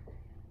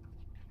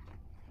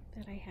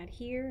that I had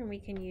here, and we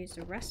can use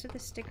the rest of the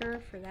sticker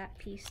for that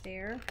piece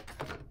there,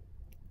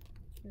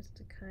 just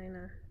to kind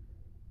of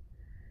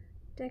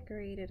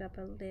decorate it up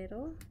a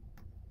little.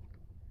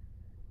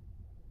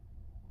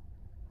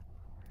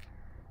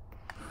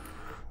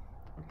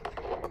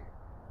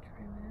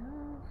 Trim it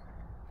off.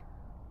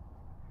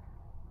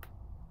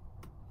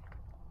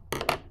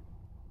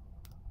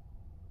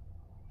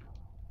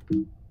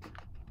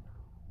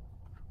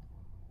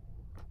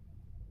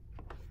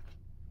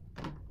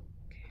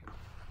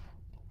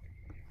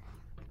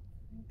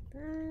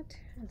 That,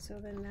 and so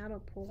then that'll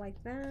pull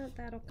like that,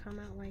 that'll come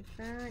out like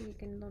that. You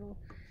can little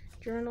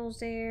journals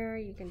there,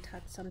 you can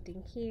tuck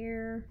something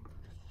here,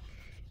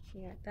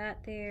 you got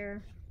that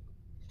there.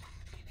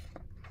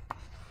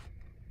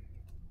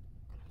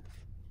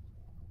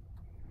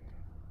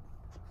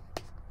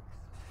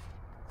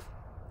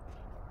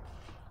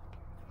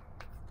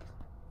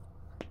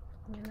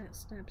 And that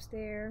snaps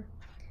there,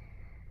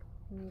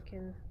 and you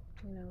can,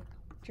 you know,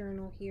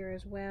 journal here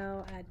as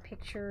well, add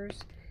pictures,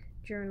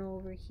 journal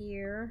over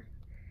here,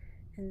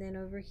 and then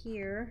over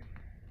here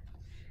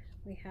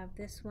we have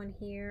this one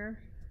here,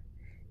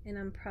 and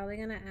I'm probably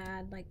gonna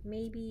add like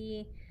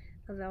maybe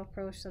a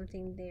Velcro or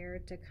something there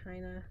to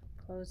kind of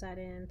close that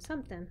in,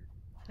 something,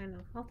 I don't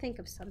know, I'll think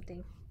of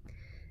something,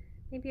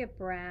 maybe a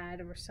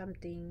brad or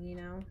something, you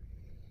know.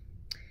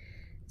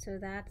 So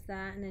that's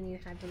that, and then you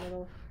have the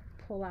little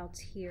pull outs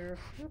here,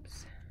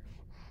 oops,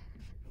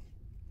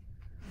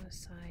 on the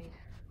side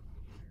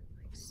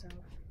like so.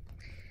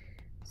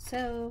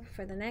 So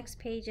for the next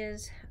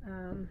pages,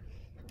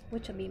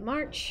 which will be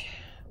March,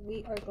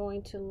 we are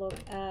going to look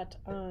at,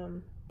 I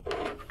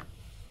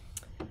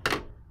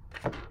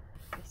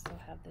still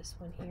have this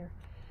one here.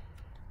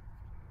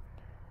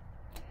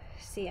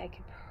 See, I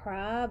could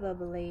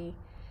probably,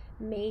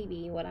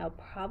 maybe what I'll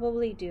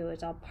probably do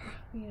is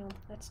you know,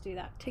 let's do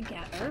that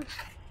together.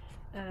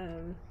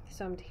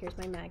 So here's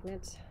my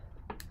magnets.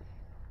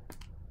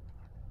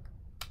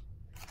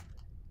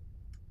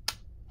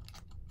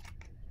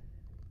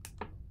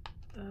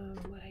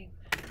 What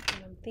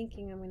I'm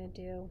thinking I'm going to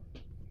do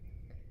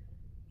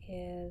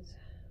is,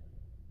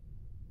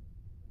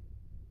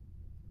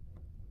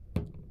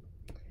 where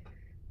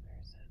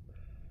is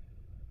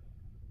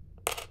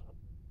it?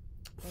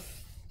 Oh,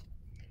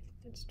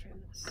 let's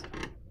trim this.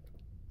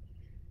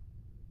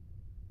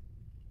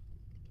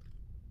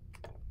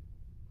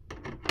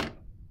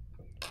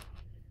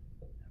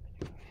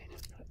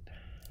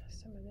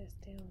 some of this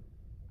down.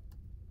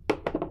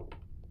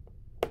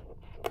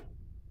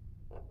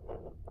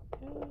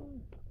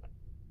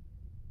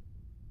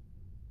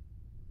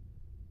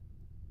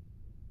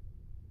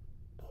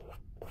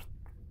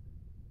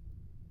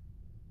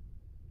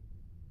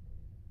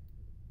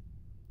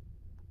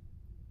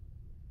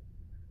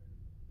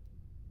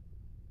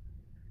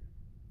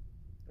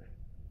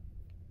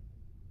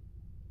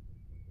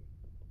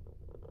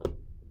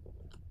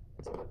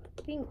 So what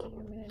I'm thinking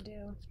I'm going to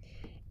do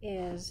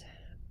is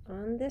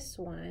on this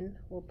one,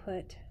 we'll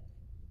put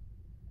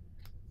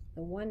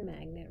the one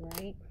magnet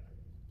right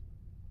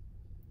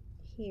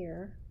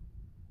here,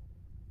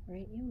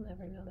 right? You'll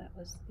never know that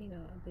was, you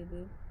know, a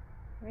boo-boo,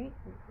 right?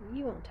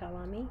 You won't tell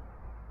on me.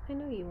 I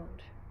know you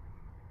won't.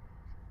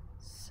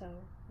 So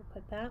we'll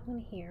put that one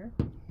here.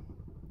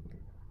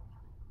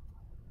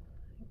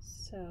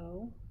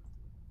 So,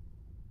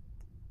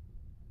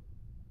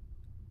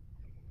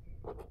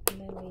 and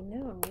then we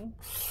know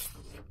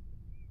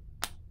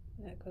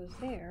that goes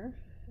there,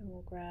 and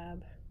we'll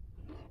grab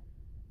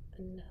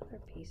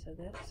another piece of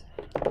this.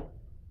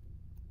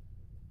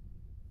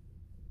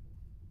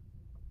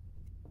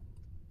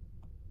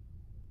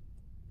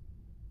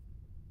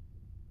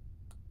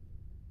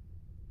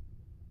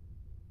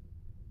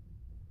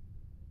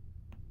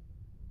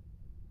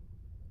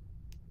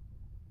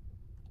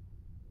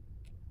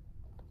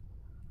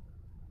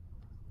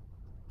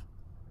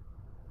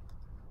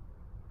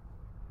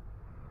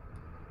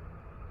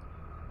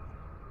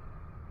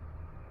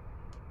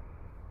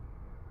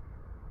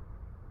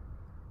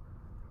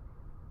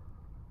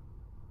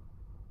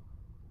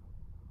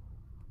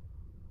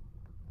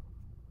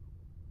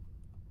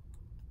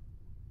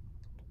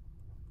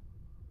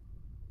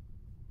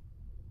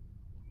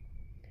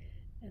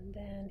 And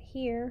then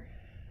here,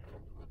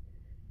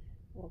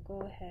 we'll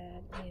go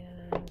ahead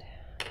and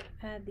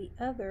add the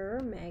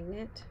other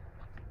magnet,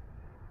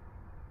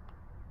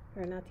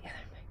 or not the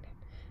other magnet,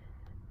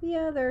 the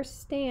other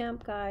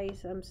stamp,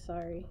 guys. I'm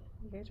sorry.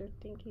 You guys are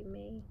thinking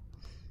me.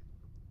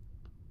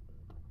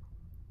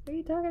 What are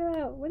you talking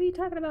about? What are you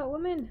talking about,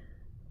 woman?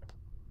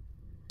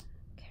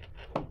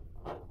 Okay.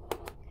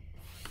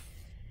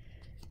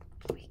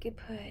 We could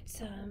put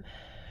some,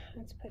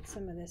 let's put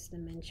some of this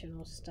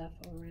dimensional stuff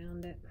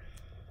around it.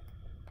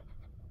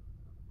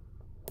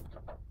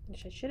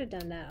 Which I should have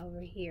done that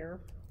over here.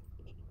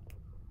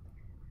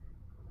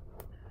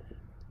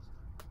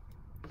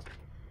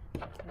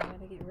 I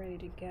gotta get ready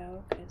to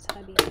go because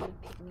hubby's gonna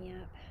pick me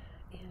up,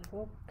 and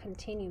we'll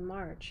continue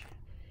March.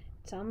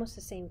 It's almost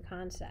the same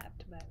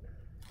concept, but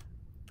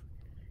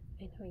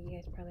I know you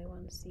guys probably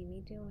want to see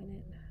me doing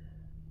it.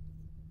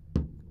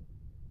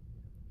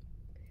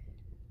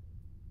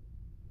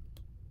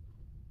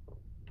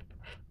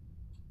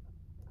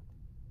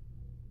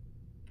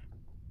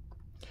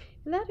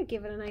 And that'll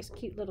give it a nice,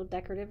 cute little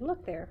decorative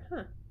look there,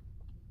 huh?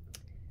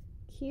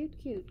 Cute,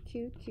 cute,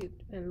 cute,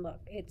 cute. And look,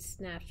 it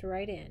snaps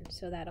right in,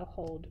 so that'll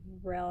hold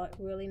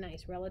really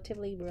nice,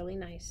 relatively really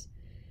nice.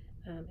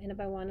 And if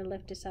I want to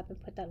lift this up and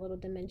put that little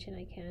dimension,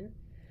 I can.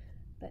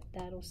 But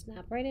that'll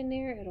snap right in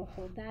there. It'll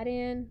hold that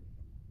in.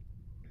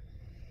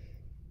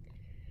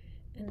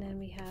 And then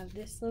we have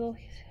this little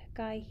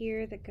guy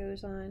here that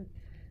goes on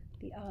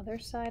the other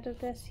side of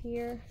this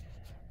here.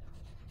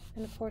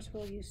 And of course,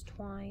 we'll use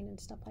twine and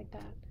stuff like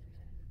that.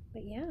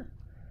 But yeah,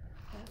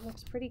 that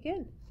looks pretty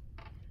good.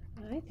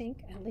 I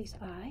think, at least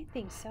I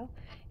think so.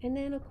 And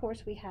then of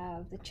course we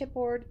have the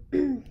chipboard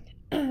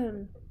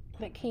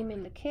that came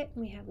in the kit.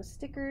 We have the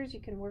stickers.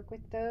 You can work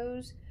with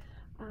those.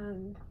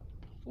 You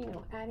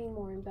know, adding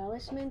more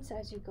embellishments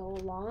as you go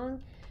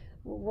along.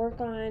 We'll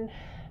work on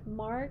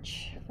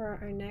March for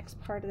our next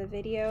part of the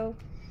video.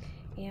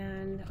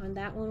 And on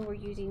that one, we're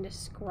using the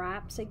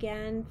scraps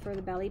again for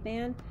the belly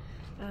band.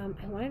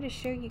 I wanted to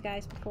show you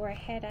guys before I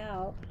head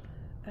out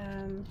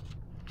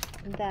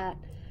that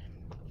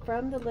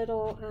from the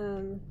little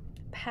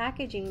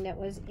packaging that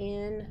was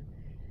in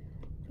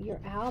your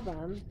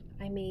album,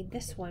 I made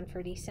this one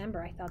for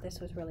December. I thought this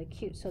was really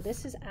cute. So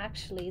this is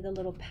actually the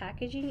little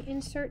packaging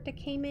insert that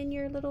came in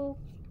your little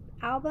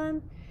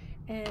album,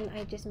 and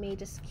I just made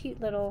this cute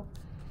little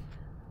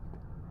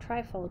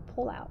trifold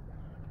pull out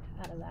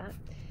of that.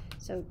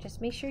 So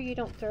just make sure you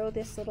don't throw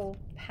this little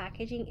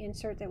packaging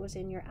insert that was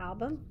in your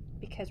album,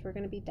 because we're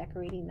going to be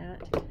decorating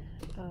that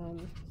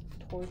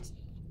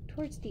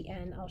towards the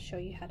end. I'll show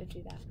you how to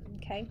do that.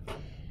 Okay,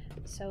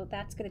 so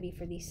that's going to be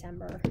for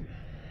December.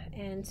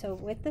 And so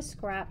with the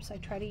scraps, I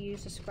try to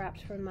use the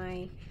scraps from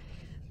my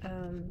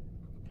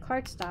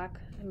cardstock.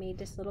 I made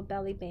this little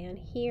belly band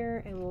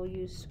here, and we'll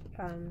use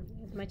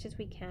as much as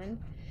we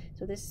can.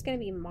 So this is going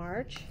to be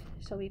March.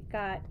 So we've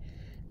got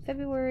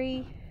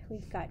February,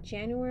 we've got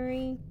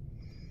January,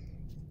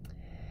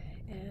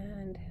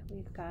 and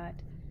we've got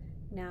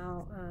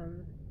now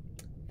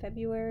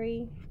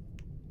February.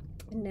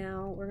 And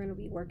now we're going to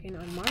be working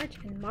on March.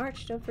 And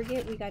March, don't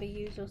forget, we got to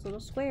use those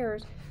little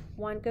squares.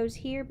 One goes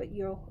here, but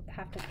you'll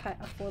have to cut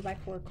a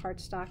 4x4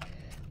 cardstock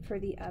for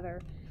the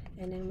other.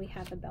 and then we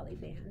have a belly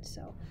band.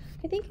 So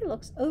I think it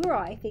looks,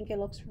 overall, I think it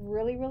looks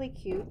really, really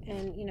cute.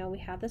 And you know, we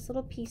have this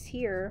little piece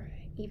here.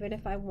 Even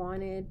if I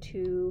wanted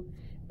to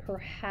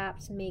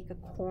perhaps make a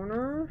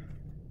corner,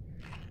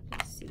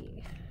 let's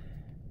see.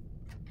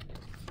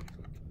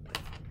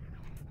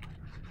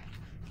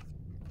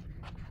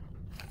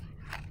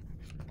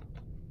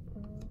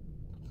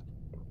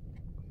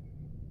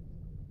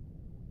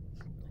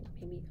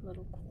 Maybe a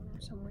little corner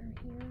somewhere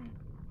here.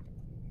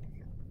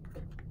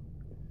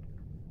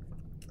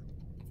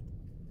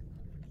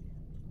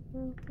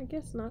 Well, I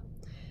guess not.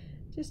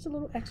 Just a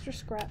little extra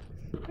scrap.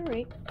 All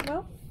right,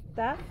 well,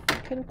 that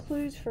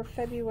concludes for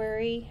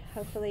February.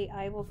 Hopefully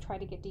I will try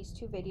to get these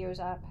 2 videos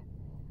up.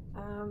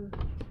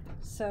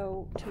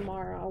 So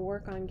tomorrow I'll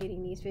work on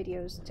getting these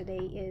videos. Today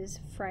is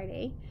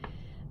Friday,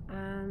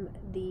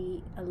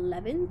 the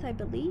 11th, I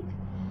believe.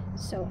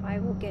 So I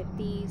will get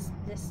this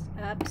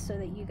up so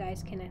that you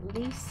guys can at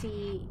least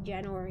see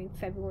January and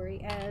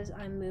February as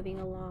I'm moving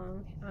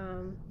along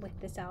with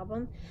this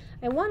album.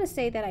 I want to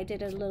say that I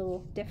did a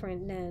little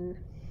different than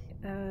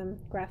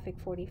Graphic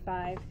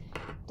 45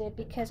 did,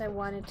 because I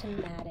wanted to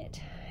mat it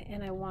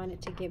and I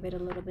wanted to give it a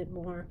little bit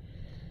more,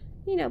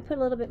 you know, put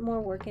a little bit more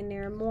work in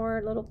there,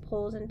 more little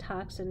pulls and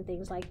tucks and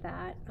things like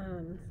that.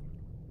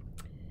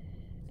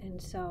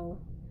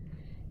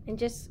 And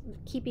just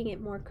keeping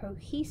it more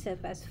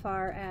cohesive as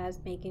far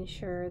as making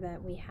sure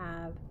that we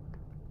have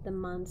the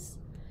months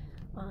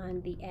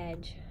on the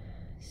edge.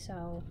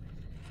 So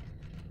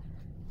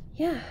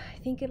yeah, I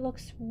think it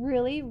looks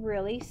really,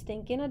 really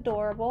stinking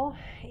adorable.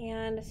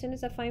 And as soon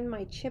as I find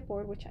my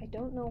chipboard, which I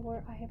don't know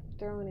where I have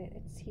thrown it,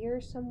 it's here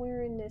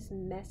somewhere in this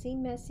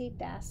messy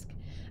desk.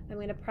 I'm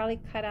going to probably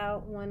cut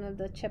out one of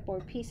the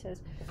chipboard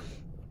pieces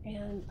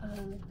and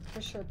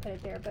for sure put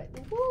it there. But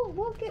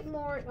we'll get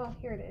more. Oh,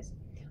 here it is.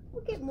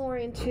 We'll get more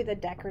into the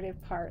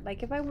decorative part.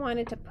 Like if I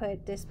wanted to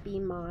put this Be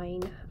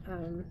Mine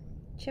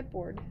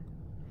chipboard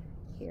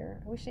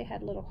here, I wish I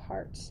had little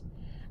hearts.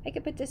 I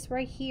could put this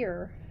right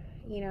here,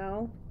 you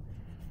know.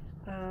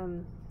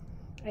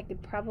 I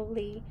could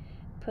probably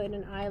put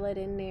an eyelet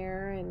in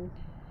there and,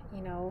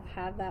 you know,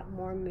 have that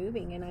more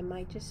moving, and I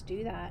might just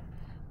do that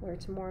where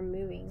it's more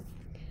moving.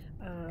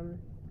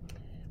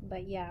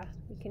 But yeah,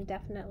 we can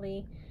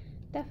definitely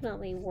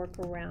work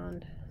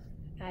around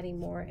adding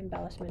more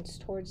embellishments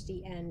towards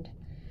the end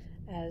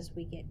as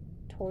we get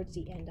towards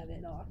the end of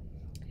it all.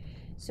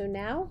 So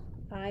now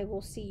I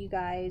will see you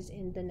guys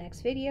in the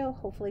next video.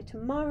 Hopefully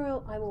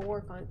tomorrow I will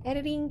work on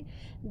editing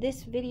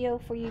this video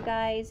for you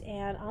guys,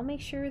 and I'll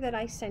make sure that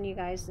I send you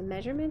guys the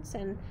measurements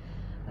and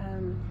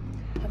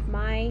of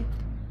my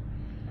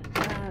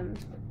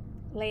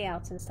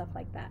layouts and stuff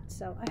like that.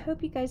 So I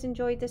hope you guys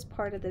enjoyed this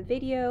part of the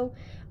video,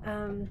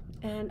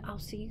 and I'll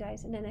see you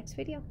guys in the next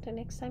video. Till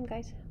next time,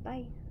 guys.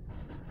 Bye.